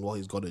Leonidas and what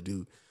he's got to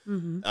do.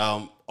 Mm-hmm.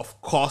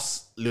 Of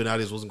course,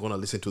 Leonidas wasn't going to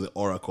listen to the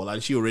oracle,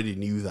 and she already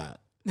knew that.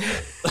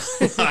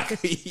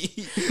 But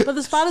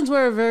the Spartans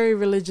were a very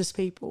religious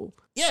people.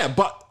 Yeah,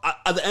 but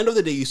at the end of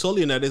the day, you saw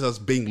Leonidas as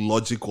being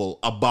logical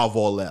above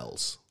all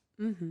else.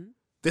 Mm-hmm.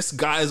 These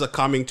guys are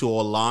coming to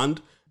our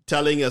land,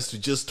 telling us to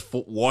just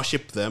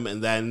worship them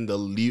and then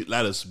they'll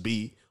let us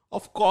be.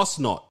 Of course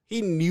not.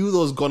 He knew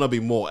there was going to be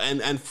more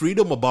and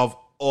freedom above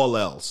all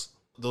else.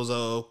 There was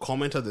a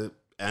comment at the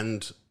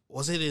end,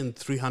 was it in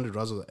 300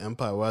 Rise of the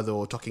Empire, where they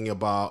were talking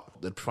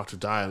about they'd prefer to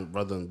die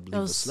rather than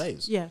leave the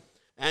slaves? Yeah.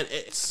 And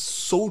it's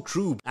so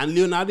true. And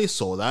Leonidas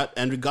saw that,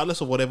 and regardless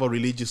of whatever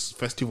religious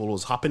festival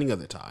was happening at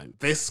the time,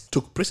 this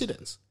took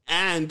precedence.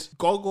 And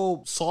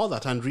Gorgo saw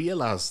that and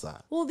realized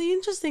that. Well, the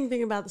interesting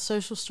thing about the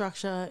social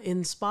structure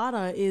in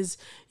Sparta is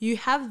you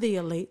have the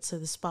elite, so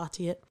the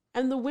Spartiate,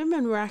 and the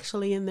women were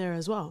actually in there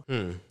as well.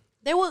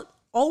 They were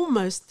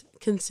almost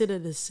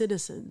considered as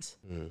citizens,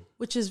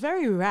 which is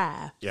very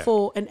rare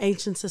for an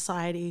ancient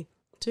society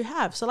to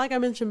have. So like I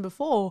mentioned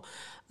before,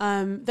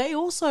 they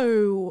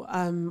also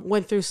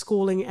went through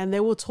schooling and they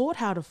were taught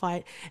how to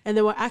fight, and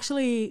they were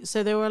actually,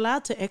 so they were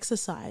allowed to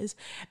exercise,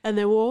 and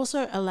they were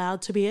also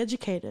allowed to be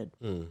educated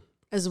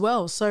as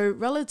well. So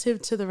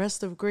relative to the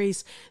rest of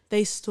Greece,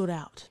 they stood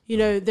out. You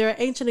know, there are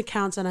ancient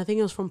accounts, and I think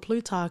it was from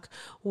Plutarch,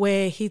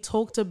 where he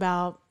talked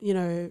about, you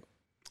know,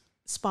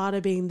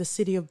 Sparta being the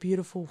city of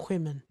beautiful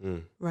women,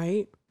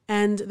 right?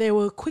 And they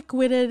were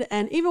quick-witted,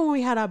 and even when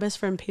we had our best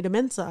friend Peter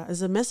Mensa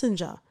as a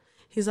messenger,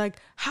 he's like,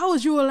 how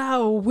would you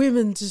allow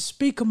women to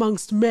speak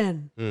amongst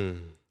men?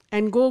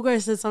 And Gorgo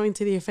said something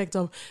to the effect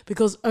of,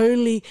 because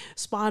only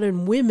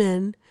Spartan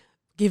women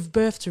give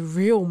birth to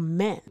real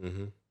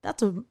men.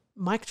 That's a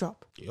mic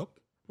drop. Yep.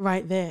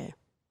 Right there.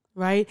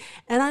 Right?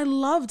 And I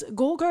loved,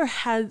 Gorgo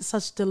had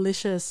such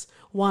delicious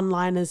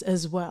one-liners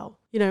as well.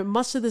 You know,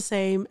 much of the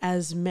same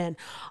as men.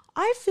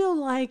 I feel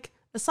like,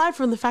 aside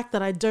from the fact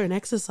that I don't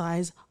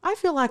exercise, I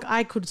feel like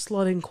I could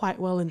slot in quite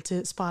well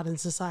into Spartan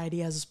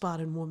society as a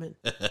Spartan woman.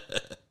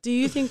 Do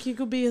you think you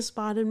could be a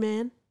Spartan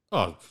man?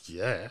 Oh,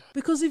 yeah.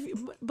 Because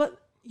but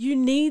you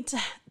need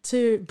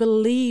to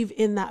believe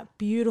in that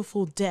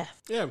beautiful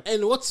death. Yeah.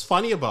 And what's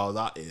funny about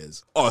that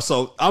is,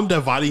 so I'm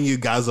dividing you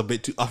guys a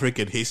bit to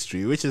African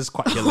history, which is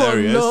quite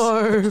hilarious.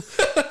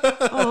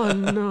 Oh,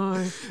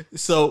 no.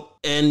 So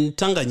in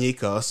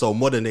Tanganyika, so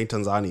modern day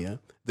Tanzania,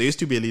 there used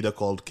to be a leader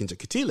called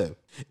Kinjekitile.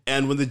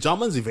 And when the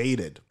Germans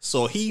invaded,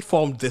 so he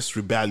formed this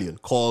rebellion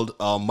called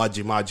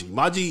Maji Maji.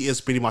 Maji is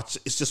pretty much,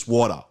 it's just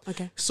water.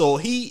 Okay. So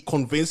he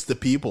convinced the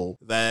people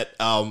that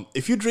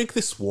if you drink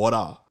this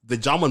water, the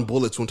German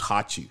bullets won't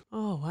hurt you.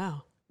 Oh,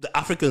 wow. The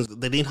Africans,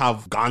 they didn't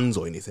have guns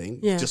or anything.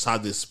 Yeah. Just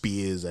had their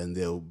spears and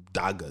their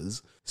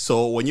daggers.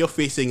 So when you're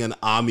facing an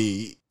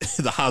army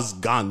that has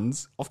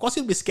guns, of course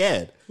you'll be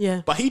scared.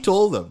 Yeah. But he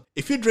told them,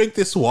 if you drink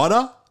this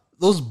water,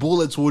 those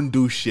bullets won't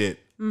do shit.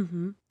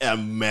 And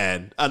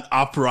man, an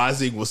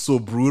uprising was so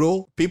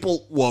brutal.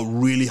 People were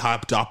really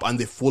hyped up and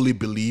they fully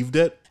believed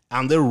it.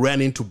 And they ran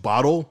into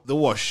battle. They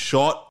were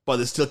shot, but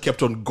they still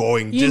kept on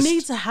going. You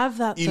need to have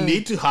that. You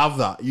need to have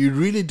that. You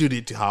really do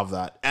need to have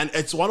that. And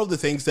it's one of the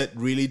things that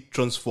really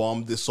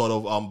transformed this sort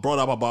of, brought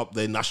up about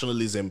the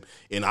nationalism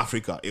in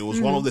Africa. It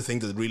was one of the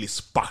things that really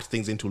sparked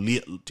things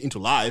into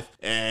life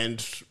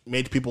and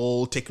made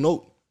people take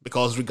note.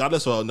 Because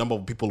regardless of the number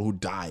of people who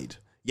died,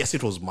 yes,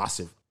 it was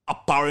massive.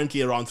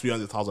 Apparently around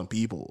 300,000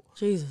 people.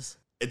 Jesus.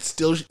 It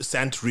still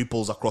sent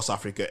ripples across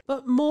Africa.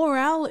 But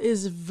morale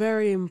is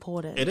very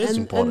important. It is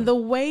important. And the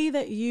way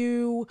that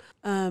you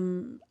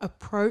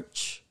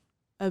approach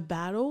a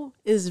battle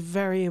is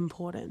very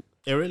important.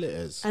 It really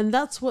is. And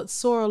that's what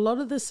saw a lot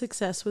of the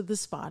success with the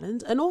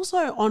Spartans, and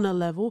also on a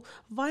level,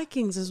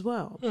 Vikings as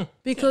well.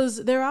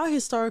 Because there are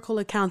historical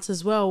accounts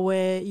as well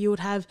where you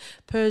would have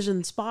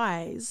Persian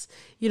spies,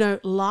 you know,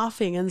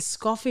 laughing and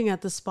scoffing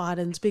at the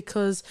Spartans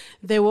because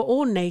they were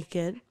all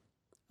naked,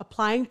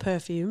 applying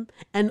perfume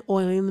and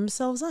oiling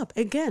themselves up.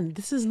 Again,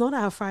 this is not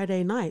our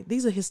Friday night.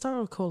 These are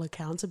historical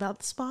accounts about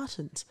the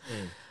Spartans.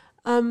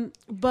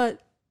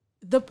 But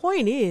the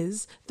point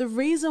is, the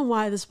reason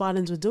why the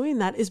Spartans were doing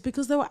that is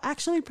because they were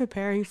actually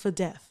preparing for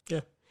death.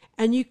 Yeah.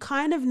 And you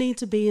kind of need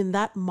to be in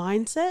that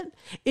mindset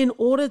in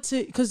order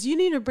to, because you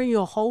need to bring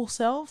your whole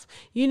self.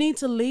 You need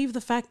to leave the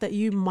fact that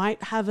you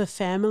might have a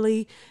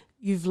family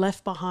you've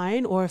left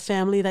behind or a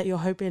family that you're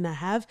hoping to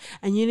have,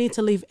 and you need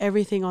to leave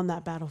everything on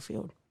that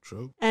battlefield.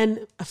 True.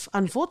 And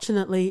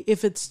unfortunately,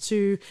 if it's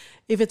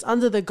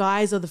under the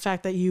guise of the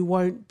fact that you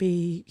won't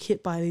be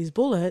hit by these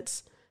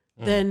bullets,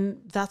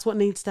 then that's what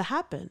needs to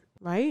happen,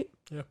 right?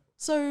 Yeah.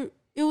 So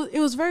it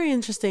was very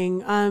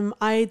interesting.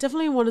 I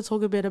definitely want to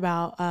talk a bit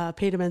about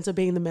Peter Mensa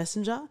being the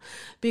messenger,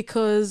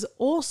 because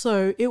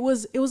also it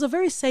was a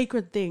very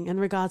sacred thing in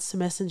regards to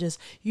messengers.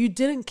 You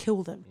didn't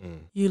kill them.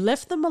 You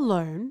left them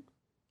alone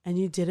and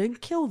you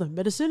didn't kill them.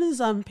 But as soon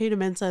as Peter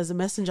Mensa is a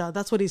messenger,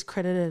 that's what he's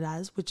credited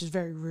as, which is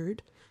very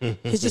rude.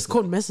 He's just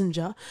called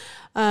messenger.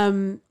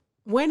 When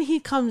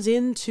he comes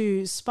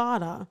into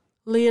Sparta,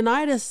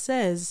 Leonidas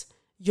says,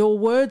 "Your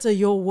words are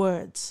your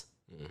words.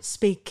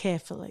 Speak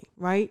carefully,"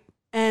 right?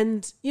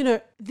 And, you know,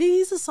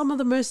 these are some of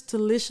the most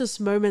delicious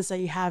moments that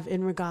you have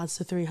in regards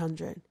to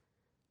 300,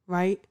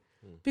 right?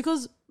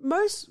 Because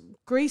most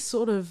Greece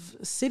sort of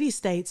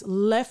city-states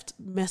left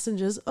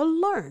messengers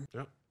alone.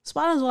 Yep.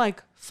 Spartans were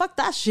like, fuck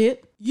that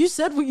shit. You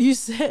said what you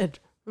said,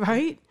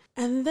 right?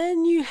 And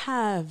then you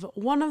have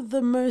one of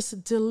the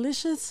most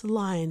delicious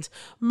lines,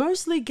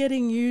 mostly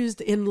getting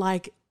used in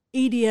like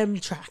EDM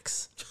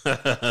tracks.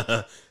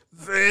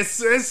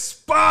 This is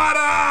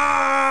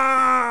Sparta!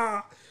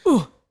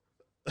 Ooh.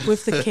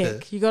 With the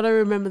kick. You got to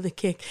remember the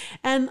kick.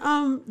 And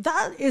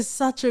that is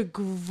such a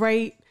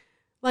great,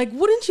 like,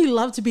 wouldn't you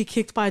love to be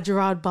kicked by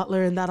Gerard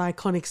Butler in that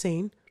iconic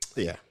scene?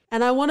 Yeah.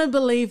 And I want to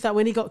believe that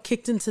when he got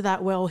kicked into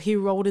that well, he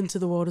rolled into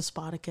the world of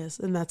Spartacus,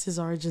 and that's his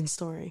origin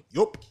story.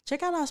 Yup.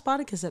 Check out our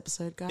Spartacus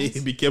episode, guys. He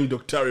became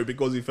Doctari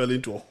because he fell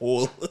into a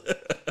hole.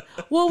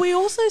 Well, we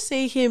also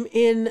see him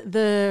in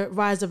The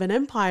Rise of an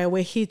Empire,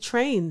 where he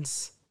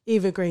trains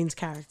Eva Green's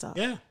character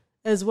Yeah.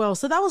 as well.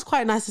 So that was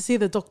quite nice to see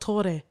the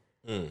Doctore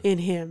in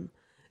him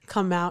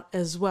come out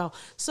as well.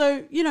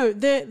 So, you know,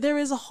 there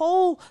is a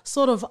whole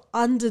sort of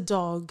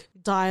underdog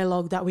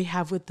dialogue that we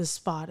have with the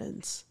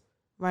Spartans,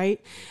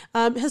 right?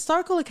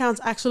 Historical accounts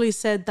actually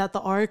said that the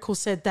oracle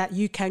said that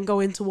you can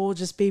go into war,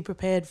 just be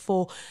prepared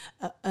for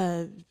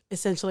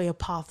essentially a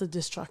path of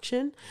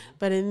destruction.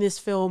 But in this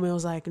film, it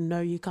was like,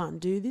 no, you can't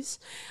do this.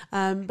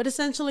 But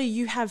essentially,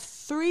 you have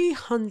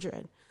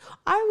 300.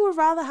 I would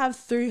rather have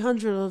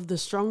 300 of the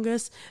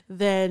strongest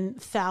than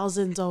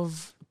thousands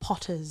of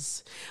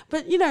potters.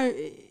 But, you know,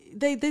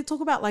 they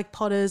talk about like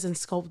potters and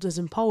sculptors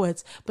and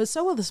poets, but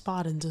so are the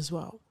Spartans as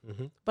well.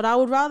 But I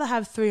would rather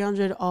have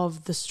 300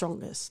 of the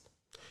strongest.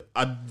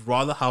 I'd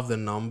rather have the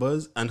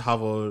numbers and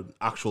have an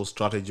actual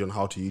strategy on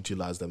how to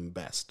utilize them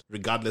best,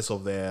 regardless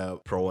of their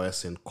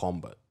prowess in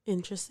combat.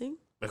 Interesting.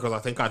 Because I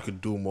think I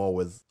could do more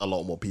with a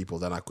lot more people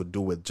than I could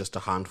do with just a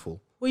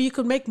handful. Well, you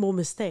could make more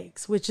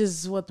mistakes, which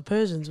is what the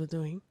Persians were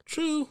doing.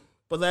 True.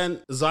 But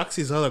then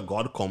Xerxes had a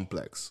god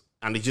complex,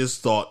 and he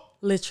just thought,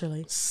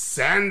 Literally.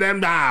 send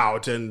them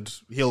out and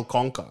he'll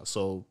conquer.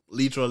 So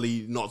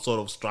literally not sort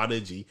of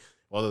strategy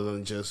rather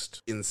than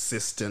just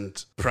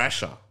insistent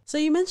pressure. So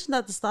you mentioned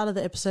at the start of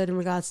the episode in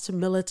regards to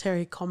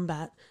military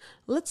combat.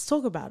 Let's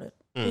talk about it.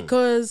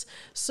 Because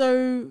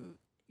so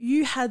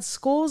you had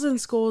scores and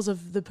scores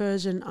of the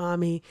Persian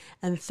army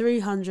and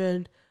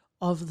 300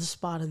 of the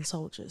Spartan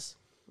soldiers,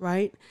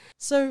 right?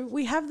 So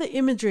we have the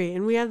imagery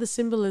and we have the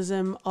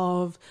symbolism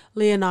of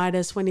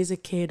Leonidas when he's a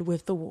kid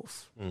with the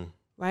wolf,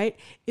 right?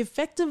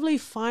 Effectively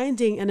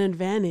finding an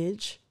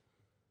advantage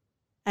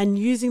and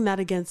using that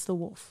against the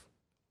wolf,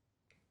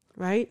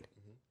 right?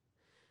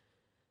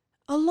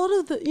 A lot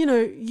of the, you know,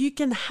 you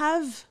can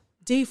have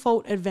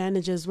default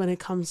advantages when it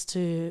comes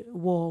to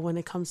war, when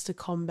it comes to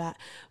combat,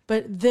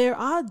 but there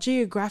are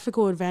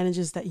geographical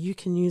advantages that you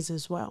can use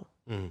as well.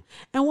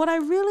 And what I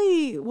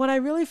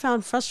really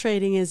found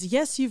frustrating is,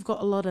 yes, you've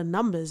got a lot of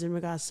numbers in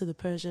regards to the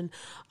Persian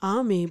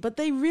army, but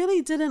they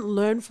really didn't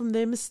learn from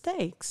their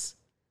mistakes.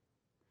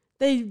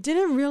 They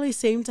didn't really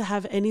seem to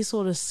have any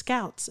sort of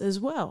scouts as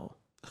well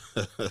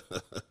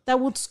that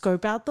would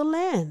scope out the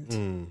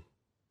land.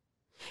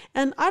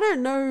 And I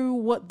don't know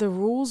what the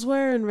rules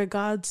were in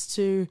regards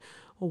to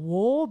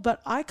war,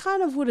 but I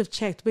kind of would have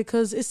checked,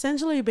 because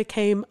essentially it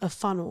became a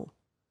funnel,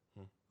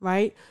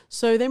 right?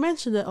 So they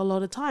mentioned it a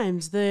lot of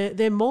times.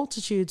 Their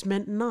multitudes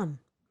meant none,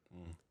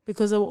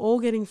 because they were all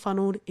getting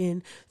funneled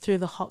in through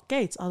the hot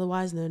gates,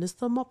 otherwise known as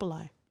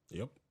Thermopylae.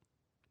 Yep.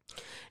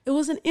 It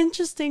was an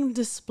interesting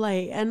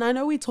display, and I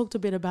know we talked a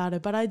bit about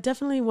it, but I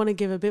definitely want to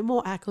give a bit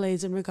more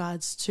accolades in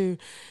regards to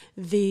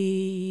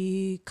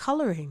the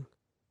colouring,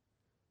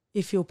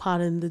 if you'll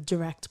pardon the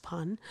direct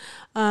pun,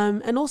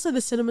 and also the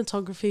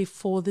cinematography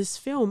for this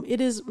film.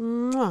 It is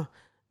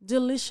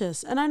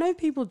delicious. And I know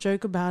people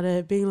joke about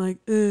it, being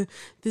like, this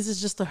is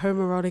just a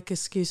homoerotic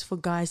excuse for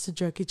guys to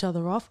jerk each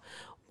other off.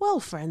 Well,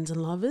 friends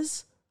and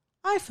lovers,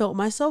 I felt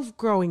myself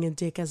growing a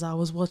dick as I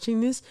was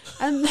watching this,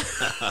 and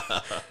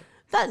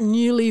that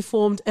newly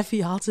formed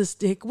Ephialtes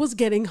dick was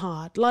getting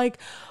hard. Like,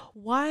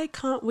 why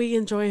can't we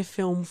enjoy a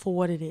film for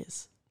what it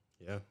is?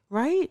 Yeah.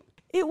 Right?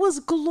 It was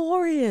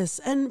glorious.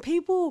 And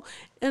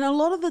a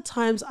lot of the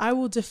times I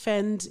will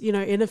defend,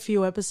 in a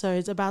few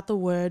episodes about the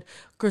word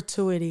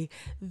gratuity.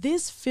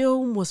 This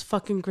film was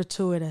fucking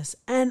gratuitous.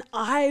 And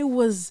I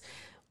was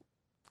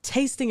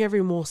tasting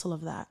every morsel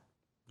of that.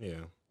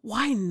 Yeah.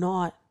 Why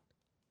not?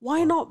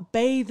 Why not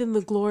bathe in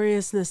the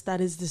gloriousness that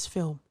is this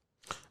film?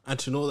 And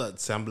to know that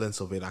semblance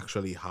of it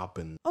actually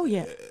happened. Oh,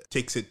 yeah.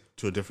 Takes it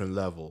to a different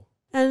level.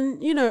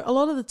 And, a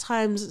lot of the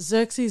times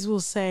Xerxes will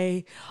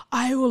say,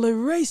 I will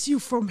erase you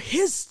from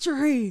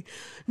history.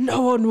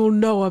 No one will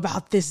know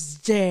about this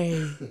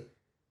day.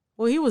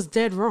 Well, he was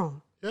dead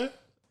wrong. Yeah.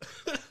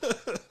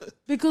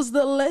 Because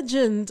the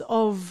legend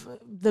of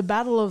the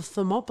Battle of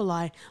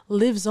Thermopylae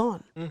lives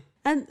on.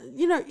 And,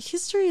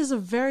 history is a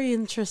very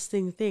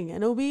interesting thing.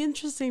 And it'll be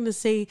interesting to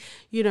see,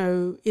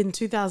 in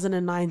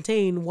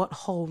 2019, what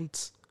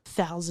holds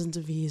thousands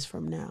of years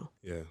from now.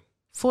 Yeah.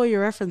 For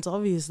your reference,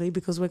 obviously,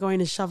 because we're going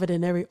to shove it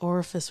in every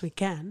orifice we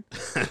can.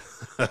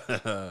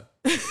 Imagine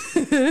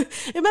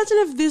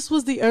if this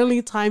was the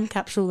only time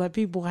capsule that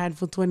people had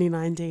for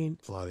 2019.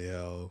 Bloody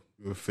hell.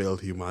 We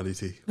failed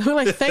humanity. We're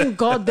like, thank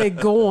God they're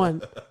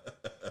gone.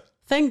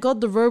 Thank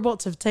God the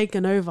robots have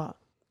taken over,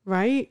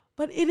 right?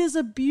 But it is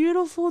a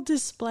beautiful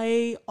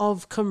display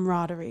of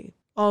camaraderie,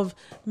 of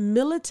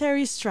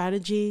military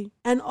strategy,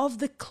 and of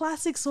the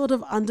classic sort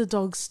of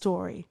underdog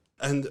story.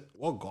 And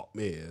what got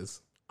me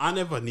is, I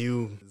never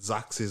knew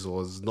Xerxes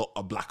was not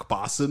a black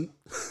person.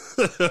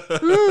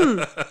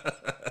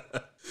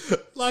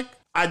 Like,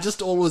 I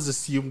just always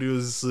assumed he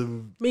was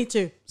Me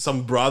too.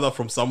 some brother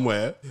from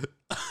somewhere.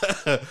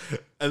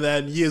 And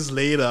then years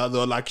later, they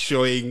were like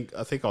showing,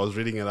 I think I was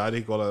reading an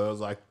article and I was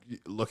like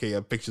looking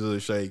at pictures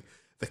of showing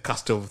the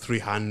cast of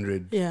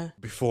 300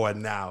 before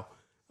and now.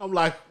 I'm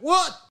like,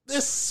 what?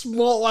 This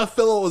small white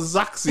fellow was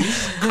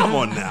Xerxes? Come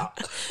on now.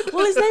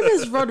 Well, his name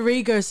is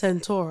Rodrigo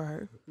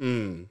Santoro.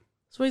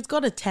 So he's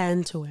got a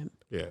tan to him.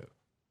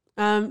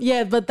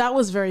 Yeah. But that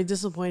was very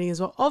disappointing as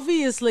well.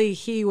 Obviously,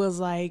 he was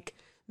like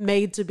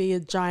made to be a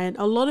giant.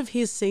 A lot of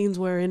his scenes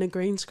were in a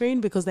green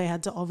screen because they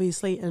had to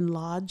obviously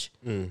enlarge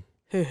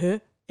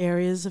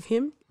areas of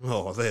him.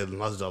 Oh, they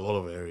enlarged a lot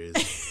of areas.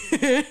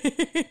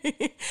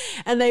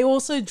 And they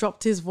also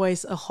dropped his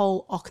voice a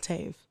whole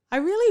octave. I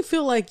really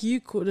feel like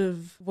you could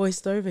have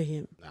voiced over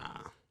him.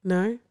 Nah.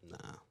 No?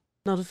 Nah.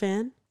 Not a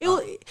fan?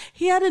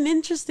 He had an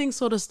interesting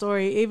sort of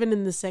story, even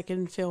in the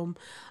second film,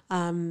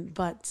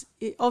 but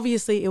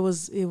obviously it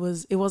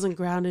wasn't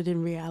grounded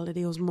in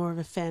reality. It was more of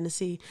a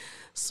fantasy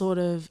sort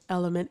of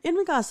element. In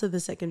regards to the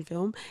second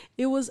film,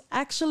 it was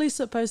actually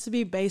supposed to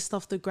be based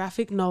off the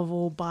graphic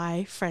novel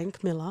by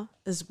Frank Miller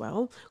as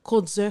well,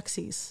 called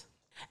Xerxes.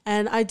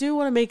 And I do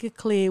want to make it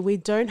clear, we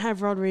don't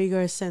have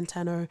Rodrigo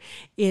Santoro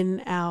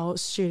in our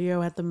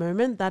studio at the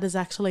moment. That is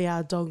actually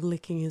our dog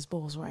licking his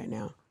balls right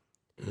now.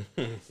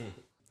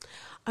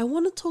 I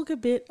want to talk a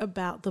bit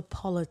about the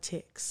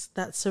politics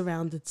that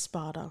surrounded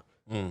Sparta.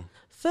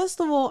 First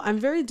of all, I'm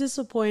very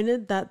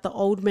disappointed that the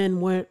old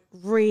men weren't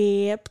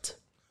ripped.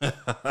 Yeah,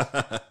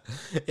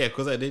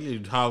 because I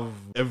didn't have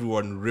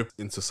everyone ripped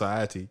in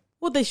society.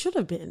 Well, they should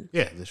have been.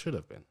 Yeah, they should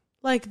have been.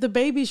 Like, the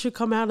baby should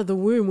come out of the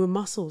womb with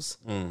muscles.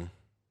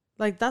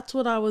 Like, that's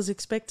what I was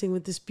expecting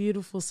with this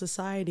beautiful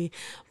society.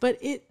 But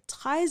it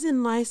ties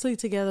in nicely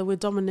together with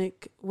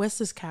Dominic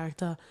West's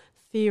character,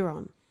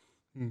 Theron.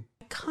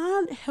 I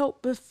can't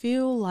help but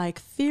feel like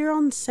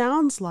Theron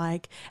sounds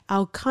like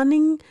our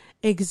cunning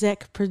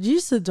exec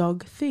producer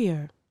dog,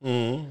 Theo,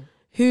 who,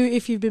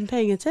 if you've been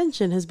paying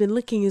attention, has been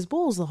licking his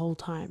balls the whole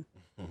time,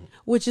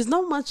 which is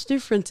not much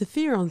different to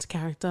Theron's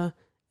character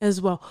as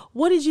well.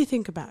 What did you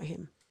think about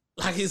him?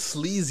 Like his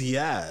sleazy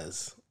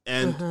ass.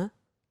 And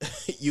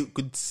you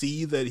could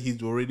see that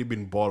he's already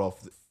been bought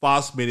off. The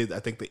first minute I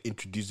think they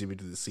introduced him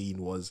into the scene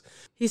was...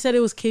 He said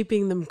it was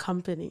keeping them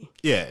company.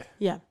 Yeah.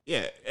 Yeah.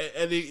 Yeah.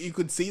 And you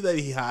could see that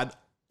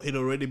he'd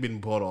already been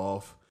bought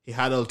off. He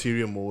had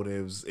ulterior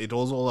motives. It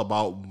was all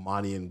about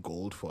money and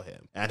gold for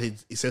him. And he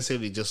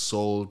essentially just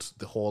sold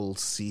the whole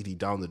city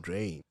down the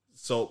drain.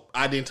 So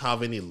I didn't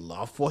have any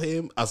love for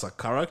him as a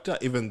character,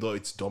 even though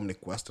it's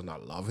Dominic West and I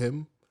love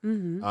him.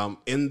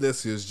 In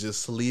this, he was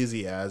just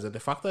sleazy as, and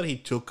the fact that he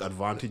took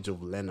advantage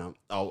of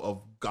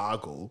of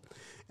Gargle,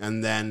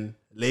 and then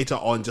later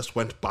on just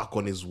went back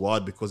on his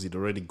word because he'd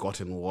already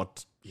gotten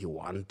what he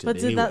wanted. But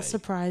did that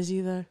surprise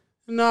you though?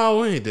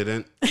 No, it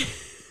didn't.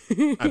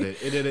 It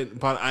didn't.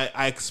 But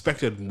I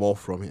expected more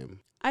from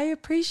him. I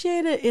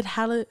appreciate it. It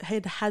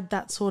had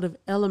that sort of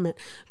element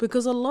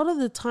because a lot of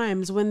the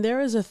times when there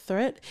is a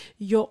threat,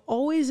 you're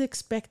always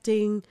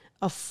expecting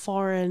a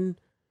foreign,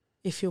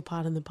 if you'll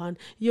pardon the pun,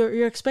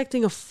 you're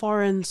expecting a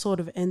foreign sort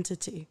of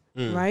entity,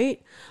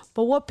 right?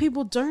 But what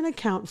people don't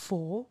account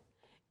for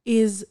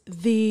is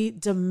the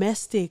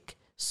domestic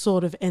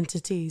sort of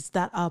entities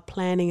that are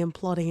planning and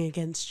plotting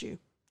against you.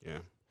 Yeah.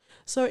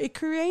 So it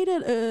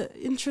created an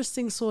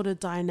interesting sort of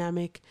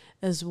dynamic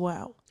as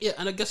well. Yeah,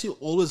 and I guess you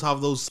always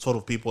have those sort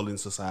of people in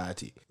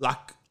society.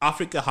 Like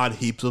Africa had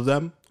heaps of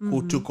them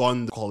who took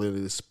on the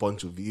colonist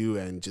point of view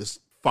and just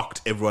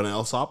fucked everyone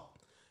else up.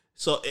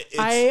 So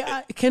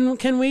it's,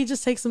 can we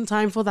just take some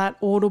time for that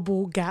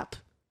audible gap?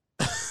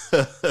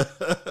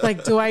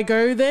 Like, do I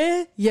go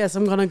there? Yes,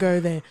 I'm gonna go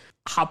there.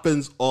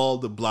 happens all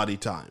the bloody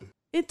time.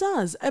 It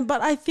does.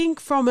 But I think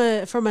from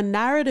a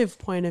narrative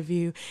point of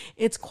view,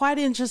 it's quite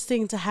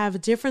interesting to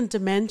have different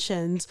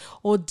dimensions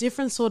or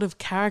different sort of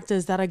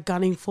characters that are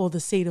gunning for the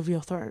seat of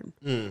your throne.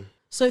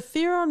 So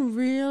Theron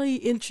really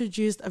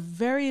introduced a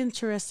very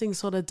interesting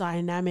sort of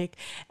dynamic,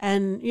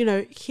 and, you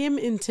know, him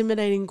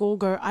intimidating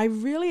Gorgo. I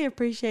really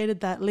appreciated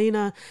that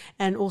Lena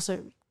and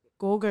also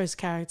Gorgo's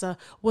character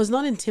was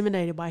not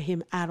intimidated by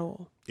him at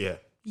all. Yeah.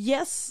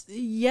 Yes,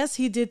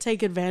 he did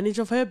take advantage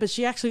of her, but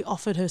she actually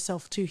offered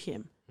herself to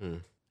him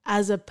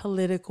as a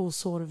political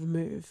sort of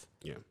move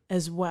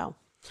as well.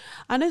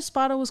 I know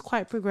Sparta was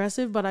quite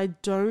progressive, but I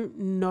don't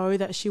know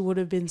that she would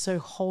have been so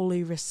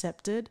wholly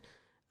recepted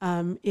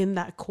in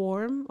that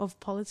quorum of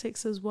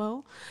politics as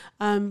well.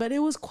 But it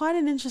was quite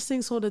an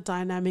interesting sort of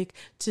dynamic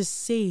to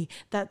see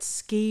that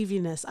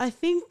skeeviness. I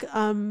think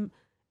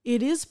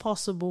it is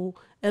possible,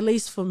 at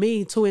least for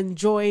me, to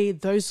enjoy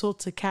those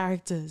sorts of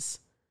characters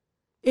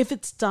if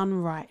it's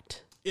done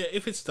right. Yeah,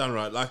 if it's done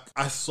right. Like,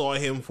 I saw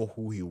him for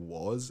who he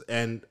was,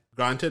 and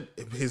granted,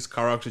 his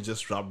character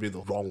just rubbed me the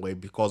wrong way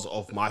because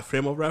of my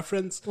frame of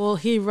reference. Well,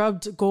 he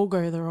rubbed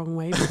Gorgo the wrong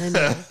way, but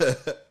anyway.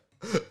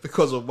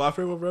 Because of my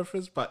frame of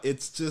reference, but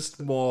it's just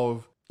more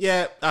of,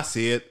 yeah, I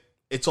see it.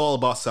 It's all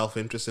about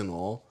self-interest and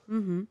all.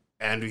 Mm-hmm.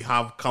 And we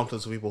have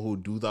countless people who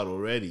do that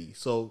already.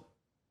 So,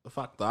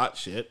 fuck that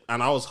shit.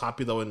 And I was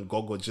happy that when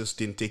Gorgo just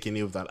didn't take any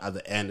of that at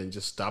the end and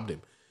just stabbed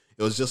him.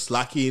 It was just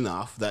lucky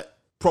enough that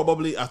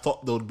probably I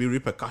thought there would be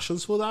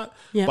repercussions for that.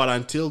 Yep. But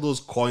until those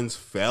coins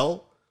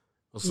fell,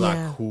 I was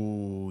like,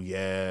 ooh,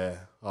 yeah.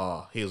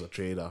 Oh, he's a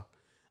traitor.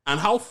 And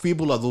how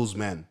feeble are those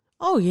men?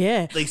 Oh,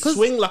 yeah. They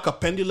swing like a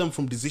pendulum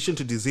from decision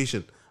to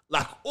decision.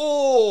 Like,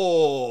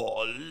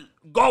 oh,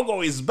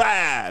 Gorgo is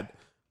bad.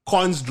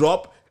 Coins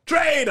drop.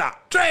 Traitor.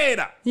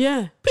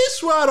 Yeah.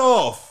 Piss right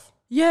off.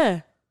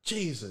 Yeah.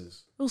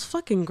 Jesus. It was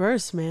fucking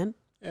gross, man.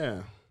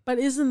 Yeah. But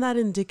isn't that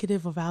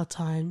indicative of our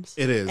times?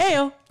 It is.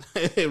 Ayo.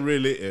 It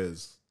really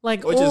is.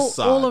 Like,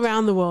 all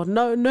around the world.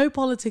 No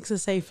politics are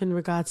safe in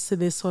regards to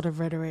this sort of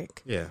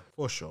rhetoric. Yeah,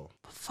 for sure.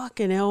 But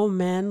fucking hell,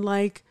 man.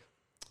 Like,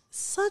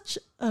 such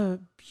a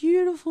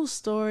beautiful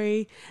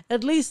story,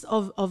 at least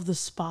of the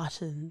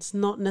Spartans,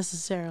 not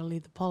necessarily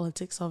the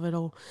politics of it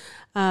all.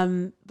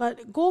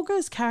 But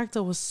Gorgo's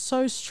character was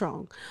so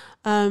strong.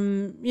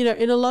 You know,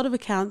 in a lot of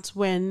accounts,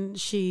 when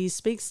she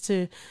speaks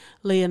to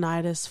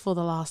Leonidas for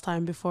the last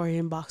time before he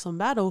embarks on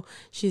battle,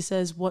 she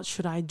says, "What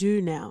should I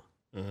do now?"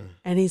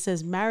 And he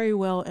says, "Marry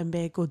well and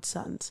bear good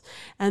sons."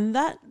 And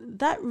that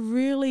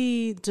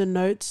really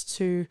denotes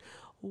to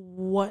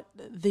what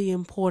the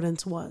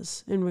importance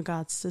was in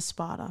regards to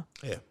Sparta.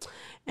 Yeah.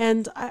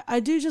 And I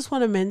do just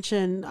want to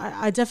mention,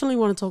 I definitely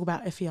want to talk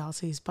about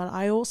Ephialtes, but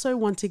I also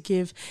want to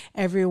give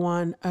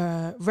everyone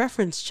a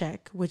reference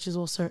check, which is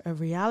also a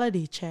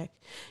reality check.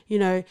 You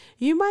know,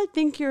 you might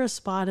think you're a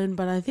Spartan,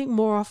 but I think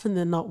more often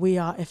than not, we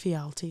are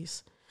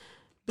Ephialtes.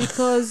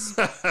 Because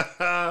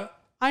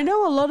I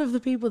know a lot of the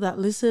people that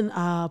listen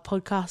are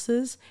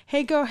podcasters.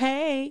 Hey, girl,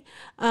 hey.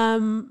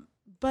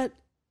 But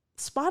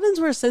Spartans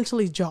were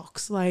essentially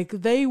jocks. Like,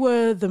 they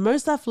were the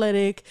most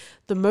athletic,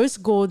 the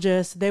most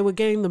gorgeous. They were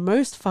getting the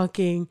most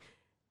fucking.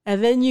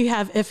 And then you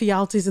have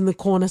Ephialtes in the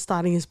corner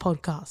starting his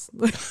podcast.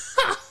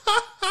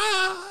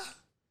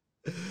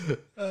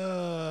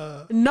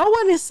 No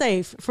one is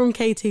safe from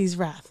KT's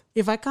wrath.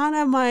 If I can't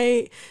have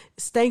my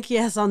stanky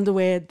ass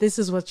underwear, this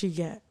is what you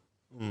get.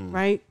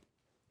 Right?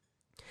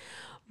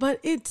 But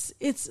it's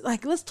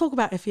like, let's talk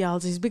about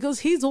Ephialtes,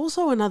 because he's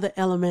also another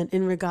element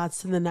in regards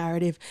to the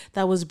narrative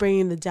that was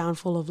bringing the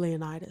downfall of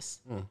Leonidas.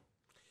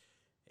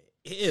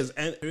 He is.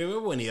 And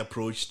remember when he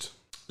approached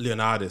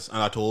Leonidas and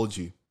I told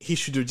you, he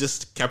should have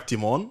just kept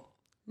him on?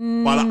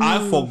 But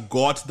I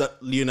forgot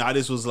that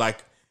Leonidas was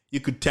like, you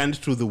could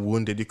tend to the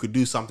wounded, you could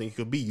do something, you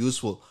could be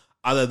useful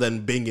other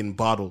than being in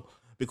battle.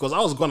 Because I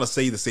was going to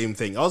say the same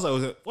thing. I was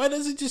like, why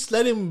does he just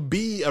let him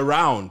be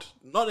around?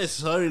 Not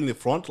necessarily in the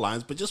front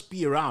lines, but just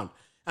be around.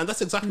 And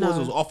that's exactly what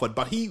was offered.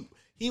 But he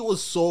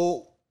was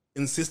so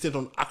insistent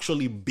on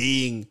actually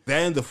being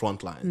there in the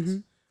front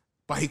lines.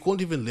 But he couldn't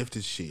even lift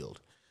his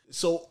shield.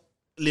 So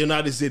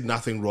Leonidas did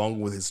nothing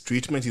wrong with his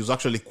treatment. He was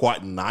actually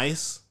quite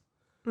nice.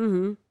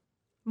 More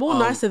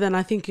nicer than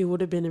I think he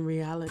would have been in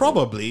reality.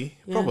 Probably.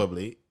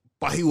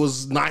 But he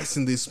was nice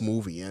in this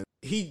movie. And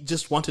he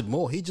just wanted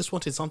more. He just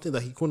wanted something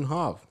that he couldn't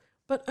have.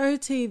 But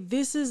OT,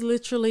 this is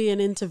literally an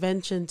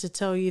intervention to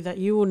tell you that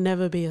you will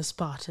never be a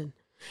Spartan.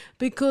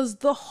 Because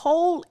the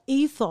whole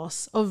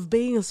ethos of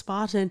being a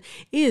Spartan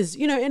is,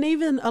 you know, and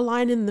even a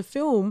line in the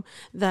film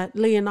that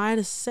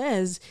Leonidas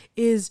says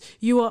is,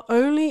 you are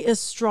only as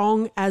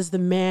strong as the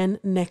man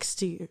next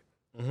to you.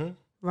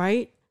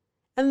 Right?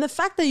 And the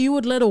fact that you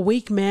would let a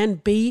weak man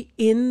be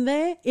in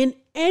there in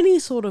any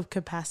sort of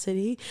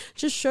capacity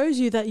just shows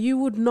you that you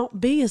would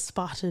not be a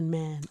Spartan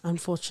man,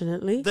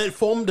 unfortunately. They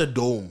formed a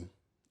dome,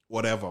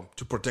 whatever,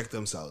 to protect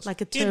themselves.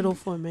 Like a turtle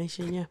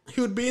formation, yeah.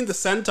 He would be in the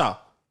center.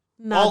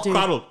 all dude.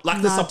 crowded,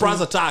 like the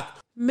surprise attack.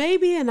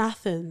 Maybe in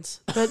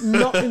Athens, but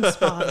not in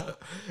Sparta.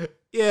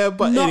 Yeah,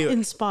 but Not anyway.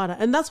 in Sparta.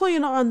 And that's what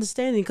you're not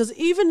understanding. Because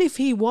even if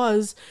he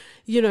was,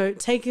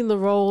 taking the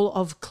role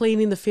of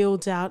cleaning the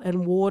fields out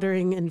and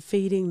watering and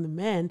feeding the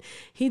men,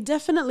 he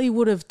definitely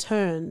would have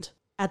turned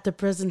at the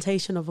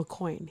presentation of a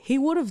coin. He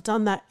would have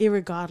done that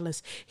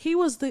irregardless. He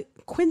was the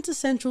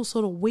quintessential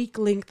sort of weak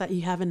link that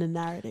you have in a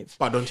narrative.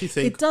 But don't you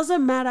think... It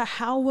doesn't matter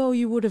how well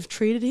you would have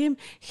treated him.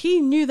 He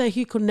knew that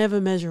he could never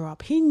measure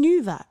up. He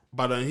knew that.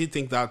 But don't you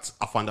think that's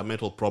a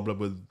fundamental problem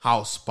with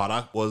how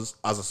Sparta was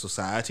as a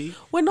society?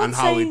 We're not and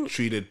how saying- it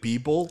treated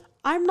people?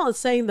 I'm not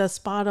saying that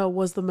Sparta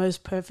was the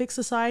most perfect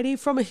society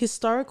from a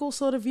historical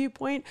sort of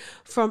viewpoint,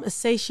 from a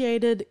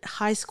satiated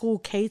high school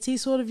Katie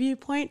sort of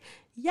viewpoint.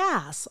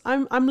 Yes,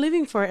 I'm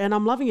living for it and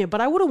I'm loving it,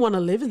 but I wouldn't want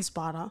to live in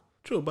Sparta.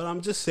 True, but I'm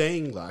just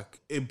saying,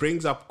 like, it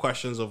brings up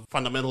questions of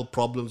fundamental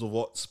problems of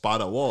what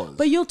Sparta was.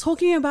 But you're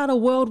talking about a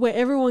world where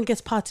everyone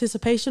gets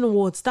participation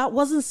awards. That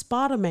wasn't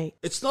Sparta, mate.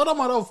 It's not a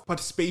matter of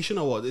participation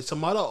award. It's a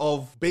matter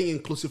of being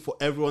inclusive for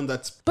everyone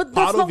that's But part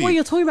that's of not what it.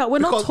 you're talking about. We're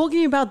not Because-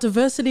 talking about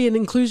diversity and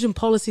inclusion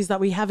policies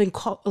that we have in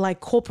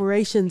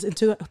corporations in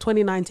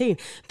 2019.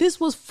 This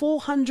was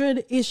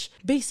 400-ish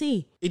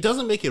BC. It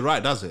doesn't make it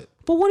right, does it?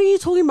 But what are you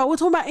talking about? We're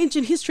talking about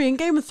ancient history. In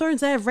Game of Thrones,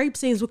 they have rape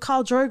scenes with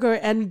Khal Drogo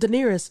and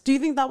Daenerys. Do you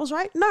think that was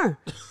right? No.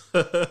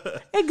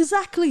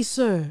 Exactly,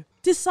 sir.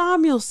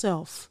 Disarm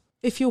yourself,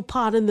 if you'll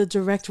pardon the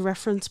direct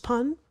reference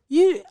pun.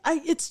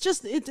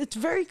 It's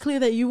very clear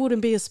that you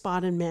wouldn't be a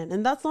Spartan man.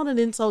 And that's not an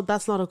insult.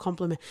 That's not a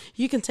compliment.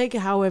 You can take it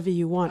however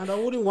you want. And I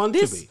wouldn't want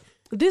to be.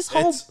 This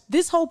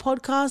whole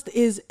podcast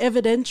is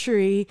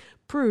evidentiary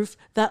proof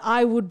that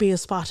I would be a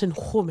Spartan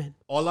woman.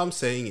 All I'm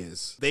saying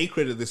is they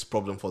created this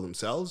problem for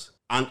themselves,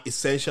 and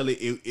essentially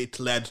it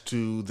led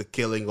to the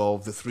killing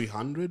of the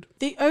 300.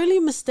 The only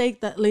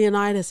mistake that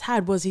Leonidas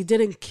had was he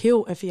didn't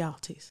kill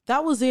Ephialtes.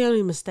 That was the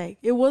only mistake.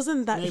 It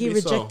wasn't that he Maybe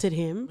so. rejected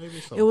him.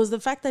 Maybe so. It was the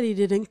fact that he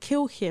didn't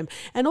kill him.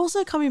 And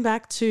also coming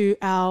back to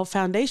our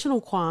foundational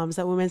qualms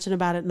that we mentioned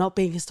about it not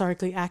being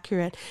historically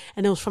accurate,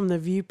 and it was from the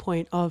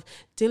viewpoint of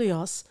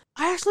Dilios.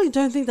 I actually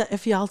don't think that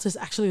Ephialtes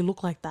actually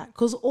looked like that,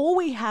 because all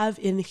we have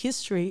in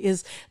history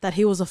is that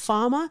he was a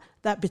farmer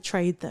that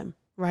betrayed them,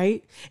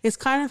 right? It's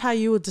kind of how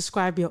you would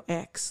describe your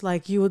ex.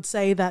 Like, you would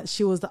say that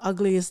she was the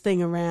ugliest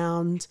thing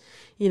around,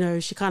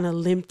 she kind of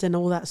limped and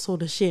all that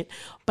sort of shit,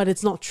 but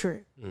it's not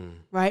true,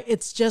 right?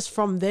 It's just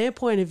from their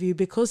point of view,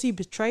 because he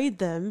betrayed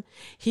them,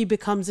 he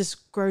becomes this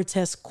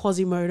grotesque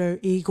Quasimodo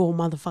Igor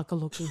motherfucker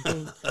looking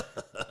thing.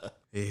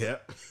 Yeah.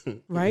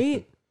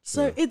 Right?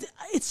 So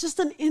it's just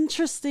an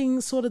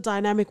interesting sort of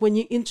dynamic when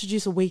you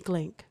introduce a weak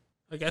link.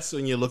 I guess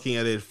when you're looking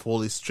at it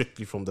fully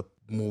strictly from the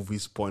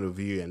movie's point of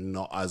view and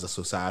not as a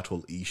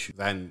societal issue,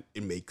 then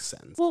it makes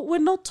sense. Well, we're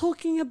not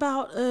talking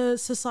about a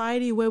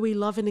society where we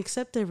love and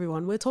accept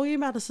everyone. We're talking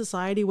about a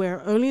society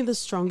where only the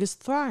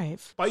strongest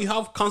thrive. But you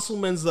have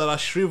councilmen that are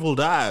shriveled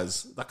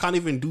as, that can't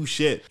even do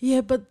shit. Yeah,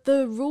 but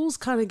the rules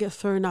kind of get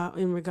thrown out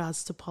in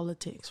regards to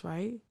politics,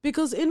 right?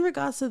 Because in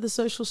regards to the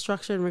social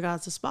structure, in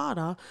regards to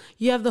Sparta,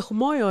 you have the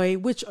homoioi,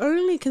 which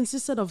only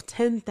consisted of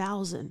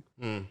 10,000.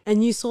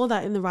 And you saw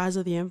that in the Rise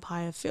of the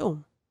Empire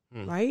film,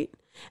 right?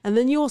 And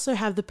then you also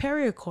have the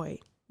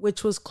periokoi,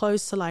 which was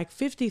close to like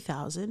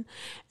 50,000.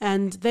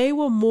 And they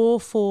were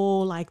more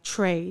for like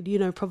trade,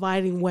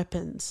 providing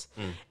weapons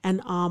and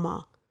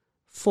armor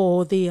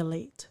for the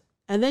elite.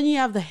 And then you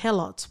have the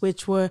helots,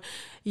 which were,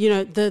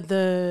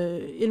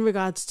 the in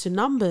regards to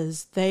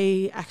numbers,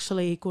 they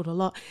actually equaled a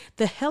lot.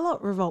 The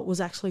helot revolt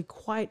was actually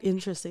quite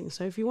interesting.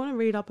 So if you want to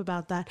read up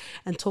about that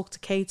and talk to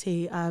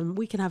Katie,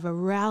 we can have a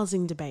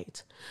rousing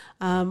debate.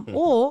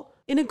 Or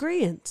in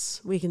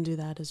agreeance, we can do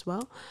that as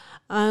well.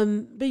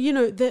 But,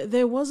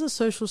 there was a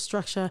social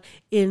structure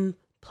in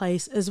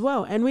place as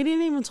well. And we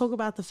didn't even talk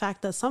about the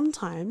fact that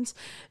sometimes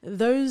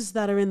those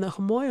that are in the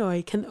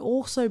homoioi can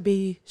also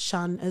be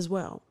shun as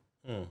well.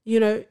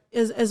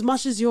 As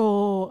much as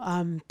you're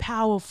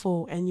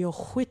powerful and you're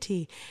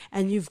witty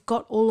and you've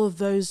got all of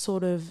those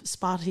sort of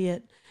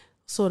Spartiate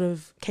sort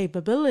of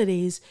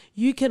capabilities,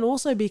 you can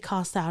also be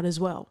cast out as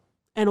well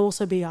and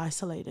also be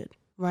isolated,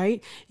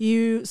 right?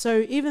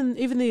 So even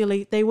the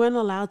elite, they weren't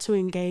allowed to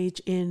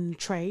engage in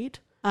trade.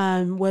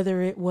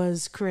 Whether it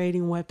was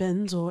creating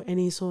weapons or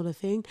any sort of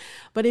thing.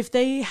 But if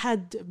they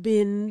had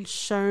been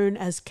shown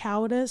as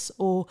cowardice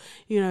or,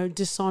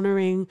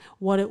 dishonoring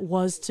what it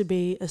was to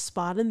be a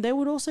Spartan, they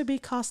would also be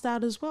cast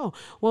out as well.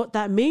 What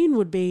that mean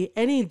would be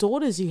any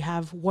daughters you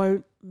have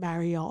won't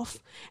marry off.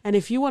 And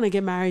if you want to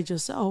get married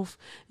yourself,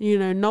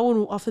 no one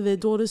will offer their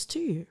daughters to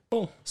you.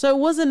 Oh. So it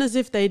wasn't as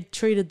if they'd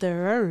treated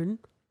their own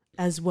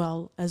as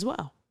well.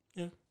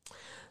 Yeah.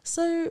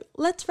 So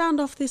let's round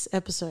off this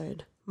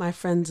episode. My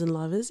friends and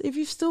lovers, if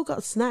you've still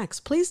got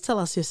snacks, please tell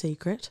us your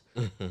secret.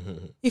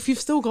 If you've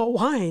still got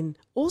wine,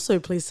 also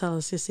please tell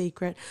us your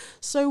secret.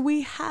 So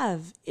we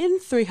have, in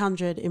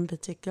 300 in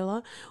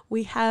particular,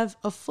 we have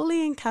a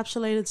fully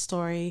encapsulated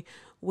story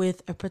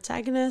with a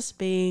protagonist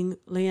being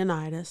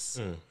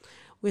Leonidas.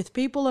 with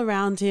people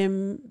around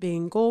him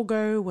being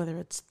Gorgo, whether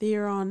it's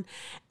Theron,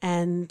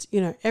 and,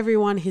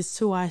 everyone, his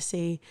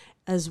 2IC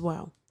as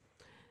well.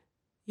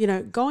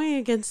 Going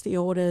against the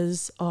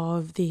orders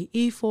of the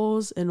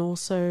E4s and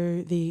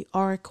also the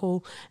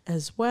Oracle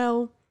as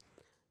well,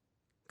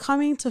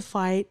 coming to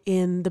fight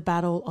in the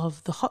Battle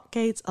of the Hot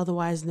Gates,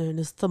 otherwise known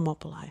as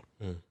Thermopylae.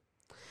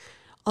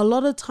 A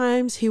lot of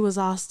times he was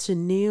asked to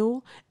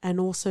kneel and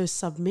also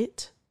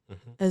submit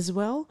as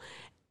well,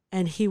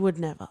 and he would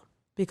never.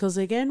 Because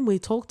again, we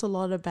talked a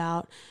lot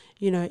about,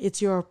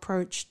 it's your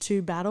approach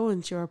to battle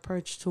and it's your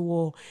approach to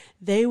war.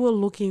 They were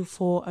looking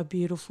for a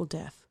beautiful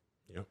death.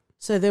 Yep.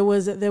 So there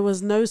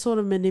was no sort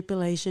of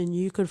manipulation.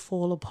 You could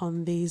fall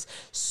upon these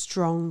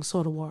strong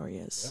sort of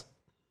warriors,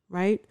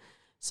 right?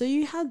 So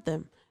you had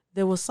them.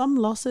 There were some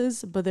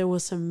losses, but there were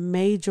some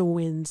major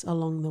wins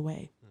along the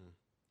way.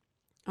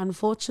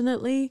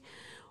 Unfortunately,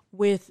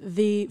 with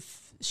the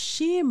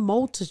sheer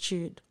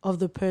multitude of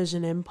the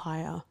Persian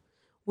Empire,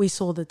 we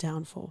saw the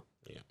downfall.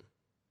 Yeah.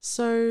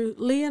 So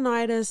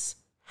Leonidas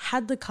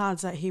had the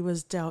cards that he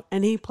was dealt,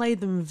 and he played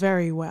them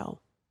very well.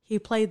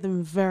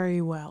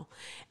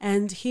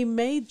 And he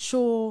made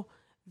sure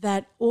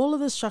that all of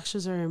the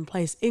structures are in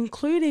place,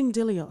 including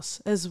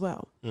Dilios as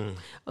well.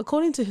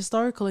 According to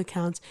historical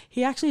accounts,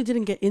 he actually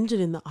didn't get injured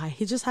in the eye.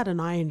 He just had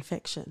an eye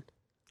infection.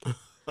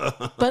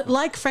 But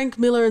like Frank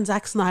Miller and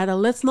Zack Snyder,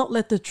 let's not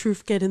let the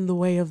truth get in the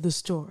way of the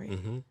story,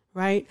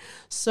 right?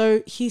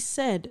 So he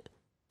said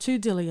to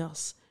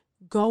Dilios,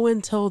 go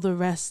and tell the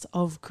rest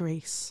of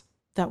Greece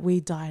that we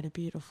died a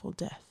beautiful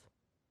death,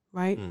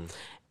 right?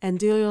 And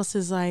Dilios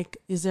is like,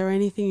 is there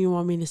anything you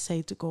want me to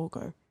say to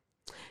Gorgo?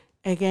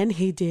 Again,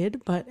 he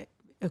did, but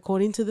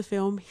according to the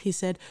film, he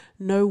said,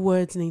 no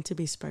words need to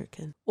be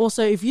spoken.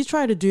 Also, if you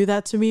try to do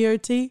that to me,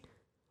 OT,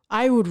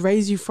 I would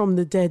raise you from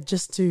the dead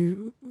just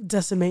to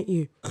decimate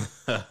you.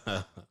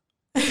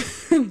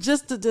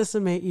 Just to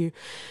decimate you.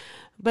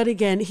 But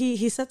again,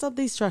 he sets up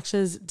these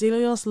structures.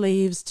 Dilios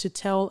leaves to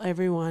tell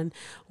everyone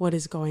what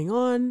is going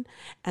on.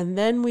 And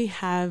then we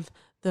have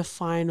the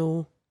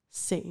final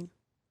scene.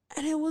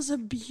 And it was a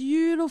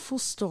beautiful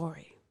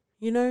story.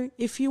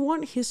 If you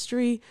want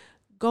history,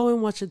 go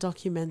and watch a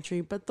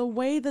documentary. But the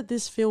way that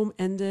this film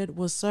ended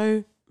was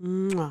so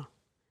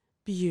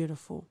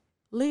beautiful.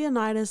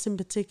 Leonidas in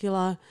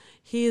particular,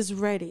 he is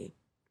ready.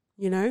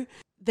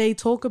 They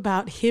talk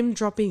about him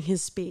dropping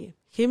his spear,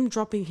 him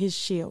dropping his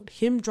shield,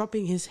 him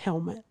dropping his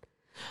helmet.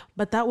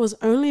 But that was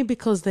only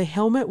because the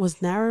helmet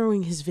was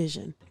narrowing his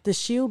vision. The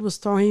shield was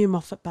throwing him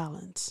off at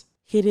balance.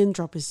 He didn't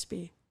drop his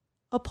spear.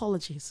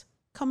 Apologies.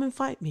 Come and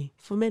fight me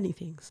for many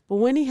things. But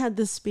when he had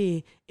the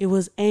spear, it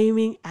was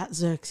aiming at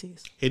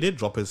Xerxes. He did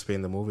drop his spear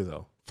in the movie,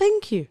 though.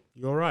 Thank you.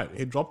 You're right.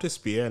 He dropped his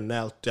spear and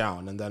knelt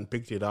down and then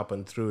picked it up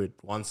and threw it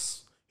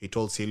once he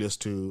told Celius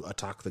to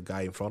attack the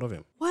guy in front of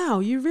him.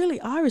 Wow, you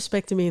really are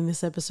respecting me in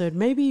this episode.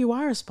 Maybe you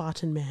are a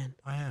Spartan man.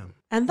 I am.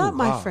 And that,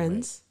 my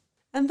friends,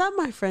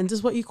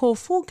 is what you call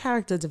full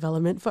character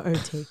development for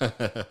OT.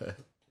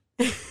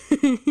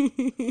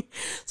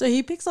 So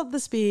he picks up the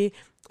spear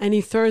and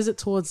he throws it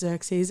towards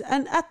Xerxes.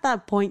 And at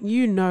that point,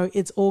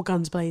 it's all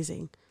guns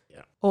blazing.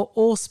 Yeah. Or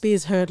all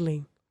spears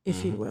hurtling,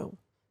 if you will.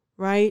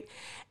 Right?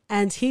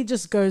 And he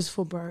just goes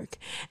for broke.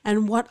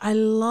 And what I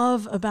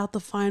love about the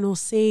final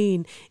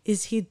scene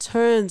is he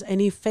turns and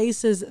he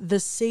faces the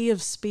sea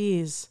of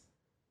spears,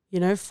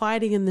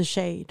 fighting in the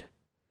shade.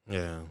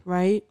 Yeah.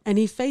 Right? And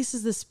he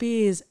faces the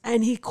spears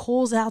and he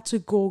calls out to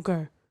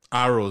Gorgo.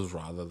 Arrows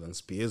rather than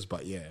spears,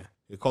 but yeah.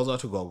 He calls out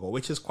to Gorgo,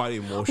 which is quite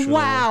emotional.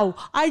 Wow.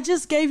 I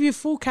just gave you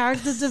full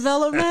character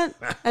development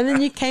and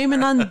then you came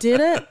and undid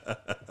it?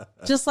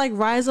 Just like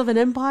Rise of an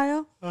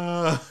Empire?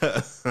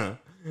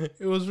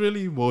 It was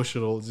really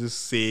emotional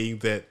just seeing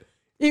that.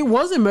 It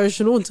was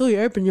emotional until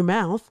you open your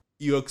mouth.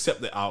 You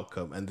accept the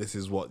outcome and this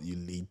is what you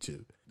lead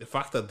to. The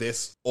fact that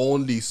this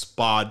only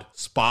sparred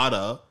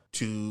Sparta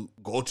to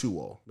go to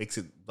war makes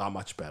it that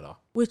much better.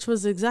 Which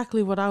was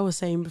exactly what I was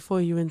saying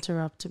before you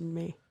interrupted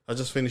me. I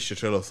just finished your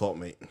trail of thought,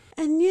 mate.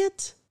 And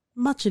yet,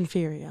 much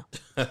inferior.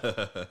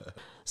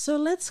 So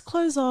let's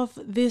close off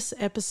this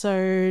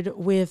episode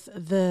with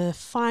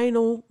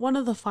one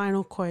of the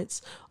final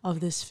quotes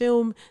of this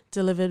film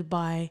delivered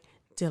by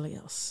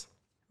Dilios.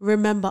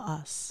 Remember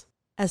us,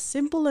 as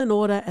simple an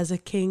order as a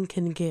king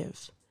can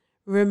give.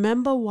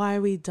 Remember why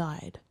we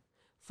died.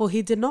 For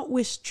he did not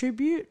wish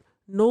tribute,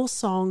 nor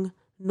song,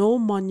 nor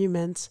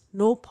monuments,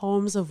 nor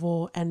poems of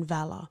war and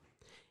valor.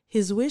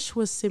 His wish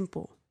was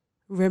simple.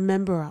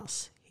 Remember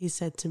us, he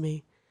said to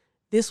me.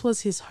 This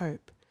was his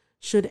hope.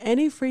 Should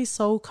any free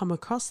soul come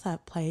across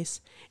that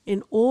place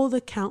in all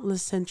the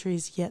countless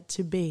centuries yet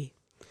to be,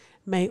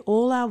 may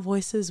all our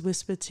voices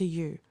whisper to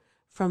you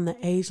from the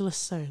ageless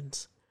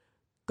stones.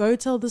 Go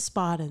tell the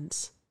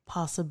Spartans,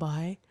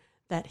 passerby,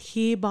 that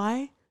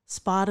hereby,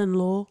 Spartan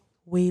law,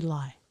 we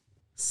lie.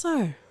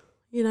 So,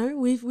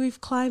 we've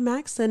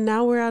climaxed and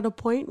now we're at a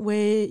point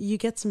where you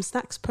get some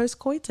snacks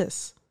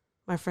post-coitus,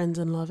 my friends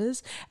and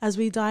lovers, as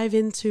we dive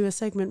into a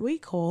segment we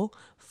call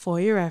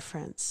For Your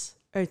Reference.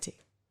 OT.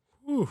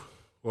 Ooh,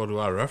 what do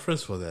I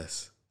reference for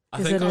this?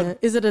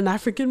 Is it an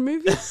African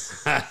movie?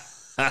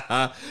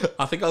 I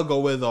think I'll go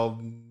with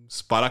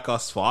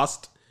Spartacus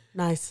first.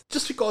 Nice.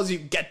 Just because you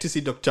get to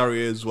see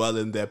Doctario as well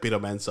in there, Peter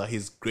Mensah,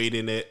 he's great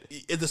in it.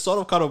 It's the sort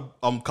of kind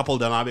of couple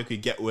dynamic you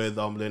get with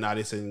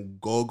Leonidas and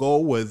Gogo,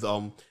 with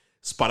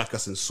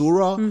Spartacus and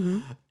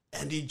Sura.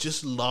 And you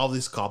just love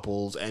these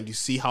couples, and you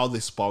see how they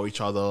spur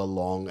each other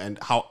along, and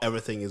how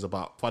everything is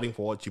about fighting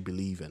for what you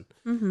believe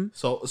in.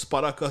 So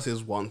Spartacus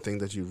is one thing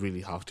that you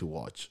really have to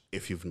watch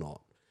if you've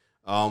not.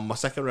 My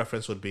second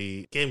reference would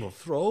be Game of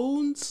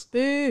Thrones.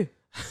 Boo.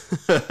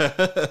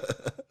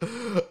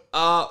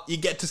 You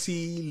get to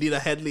see Lena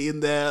Headey in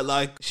there.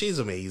 Like, she's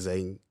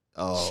amazing.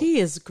 She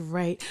is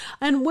great.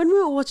 And when we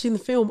were watching the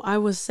film, I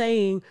was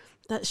saying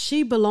that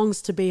she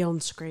belongs to be on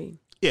screen.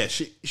 Yeah,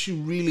 she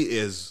really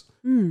is.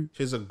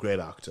 She's a great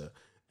actor.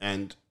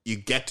 And you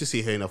get to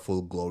see her in a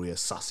full glory as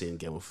Sassy in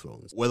Game of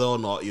Thrones. Whether or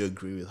not you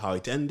agree with how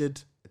it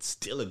ended, it's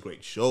still a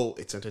great show.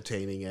 It's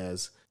entertaining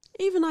as...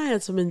 Even I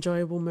had some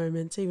enjoyable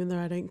moments, even though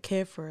I don't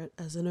care for it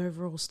as an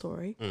overall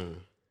story.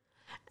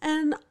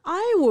 And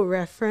I will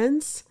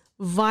reference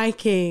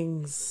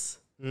Vikings.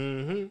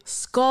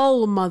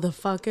 Skull,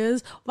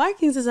 motherfuckers.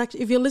 Vikings is actually,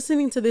 if you're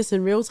listening to this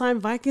in real time,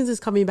 Vikings is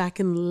coming back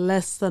in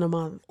less than a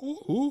month.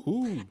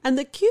 And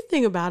the cute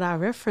thing about our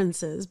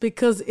references,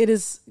 because it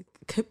is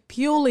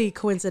purely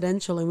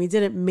coincidental and we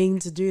didn't mean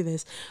to do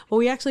this, but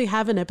we actually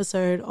have an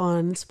episode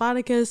on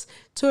Spartacus,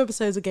 2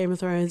 episodes of Game of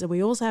Thrones, and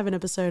we also have an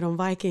episode on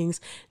Vikings,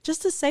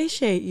 just to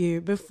satiate you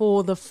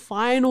before the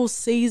final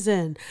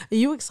season. Are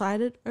you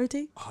excited,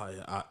 OT?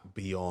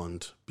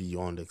 Beyond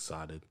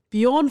excited.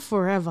 Beyond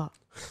forever.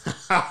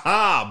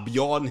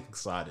 Beyond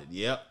excited.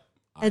 Yep.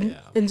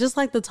 And just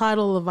like the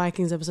title of the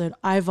Vikings episode,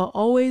 I've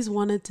always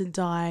wanted to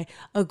die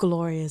a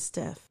glorious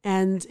death.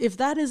 And if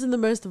that isn't the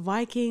most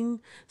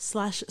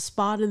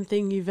Viking/Spartan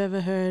thing you've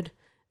ever heard,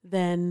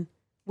 then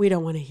we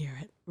don't want to hear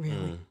it,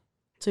 really,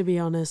 to be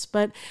honest.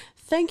 But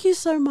thank you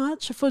so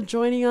much for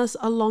joining us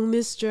along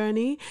this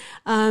journey.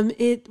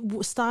 It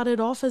started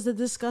off as a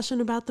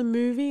discussion about the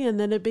movie, and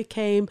then it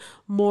became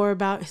more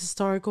about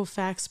historical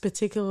facts,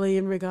 particularly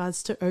in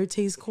regards to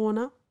OT's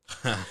Corner.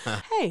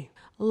 Hey,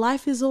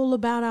 life is all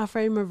about our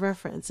frame of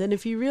reference. And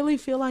if you really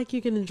feel like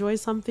you can enjoy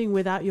something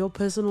without your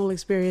personal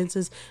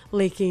experiences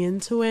leaking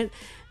into it,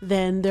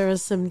 then there are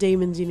some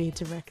demons you need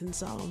to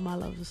reconcile, my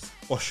loves.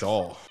 For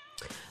sure.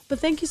 But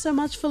thank you so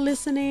much for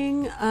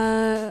listening.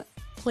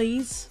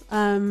 Please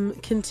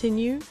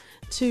continue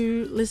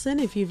to listen.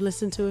 If you've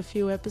listened to a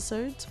few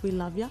episodes, we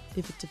love you.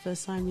 If it's the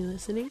first time you're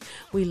listening,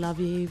 we love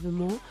you even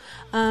more.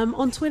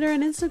 On Twitter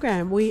and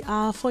Instagram, we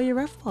are For Your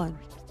Ref Pod.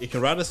 You can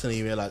write us an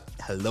email at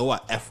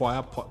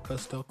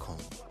hello@fyipodcast.com.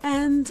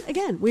 And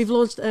again, we've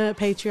launched a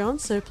Patreon,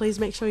 so please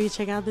make sure you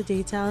check out the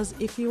details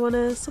if you want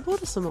to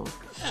support us some more.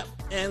 Yeah,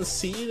 and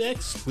see you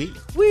next week.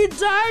 We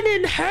died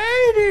in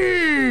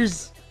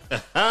Hades!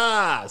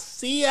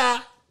 See ya!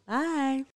 Bye.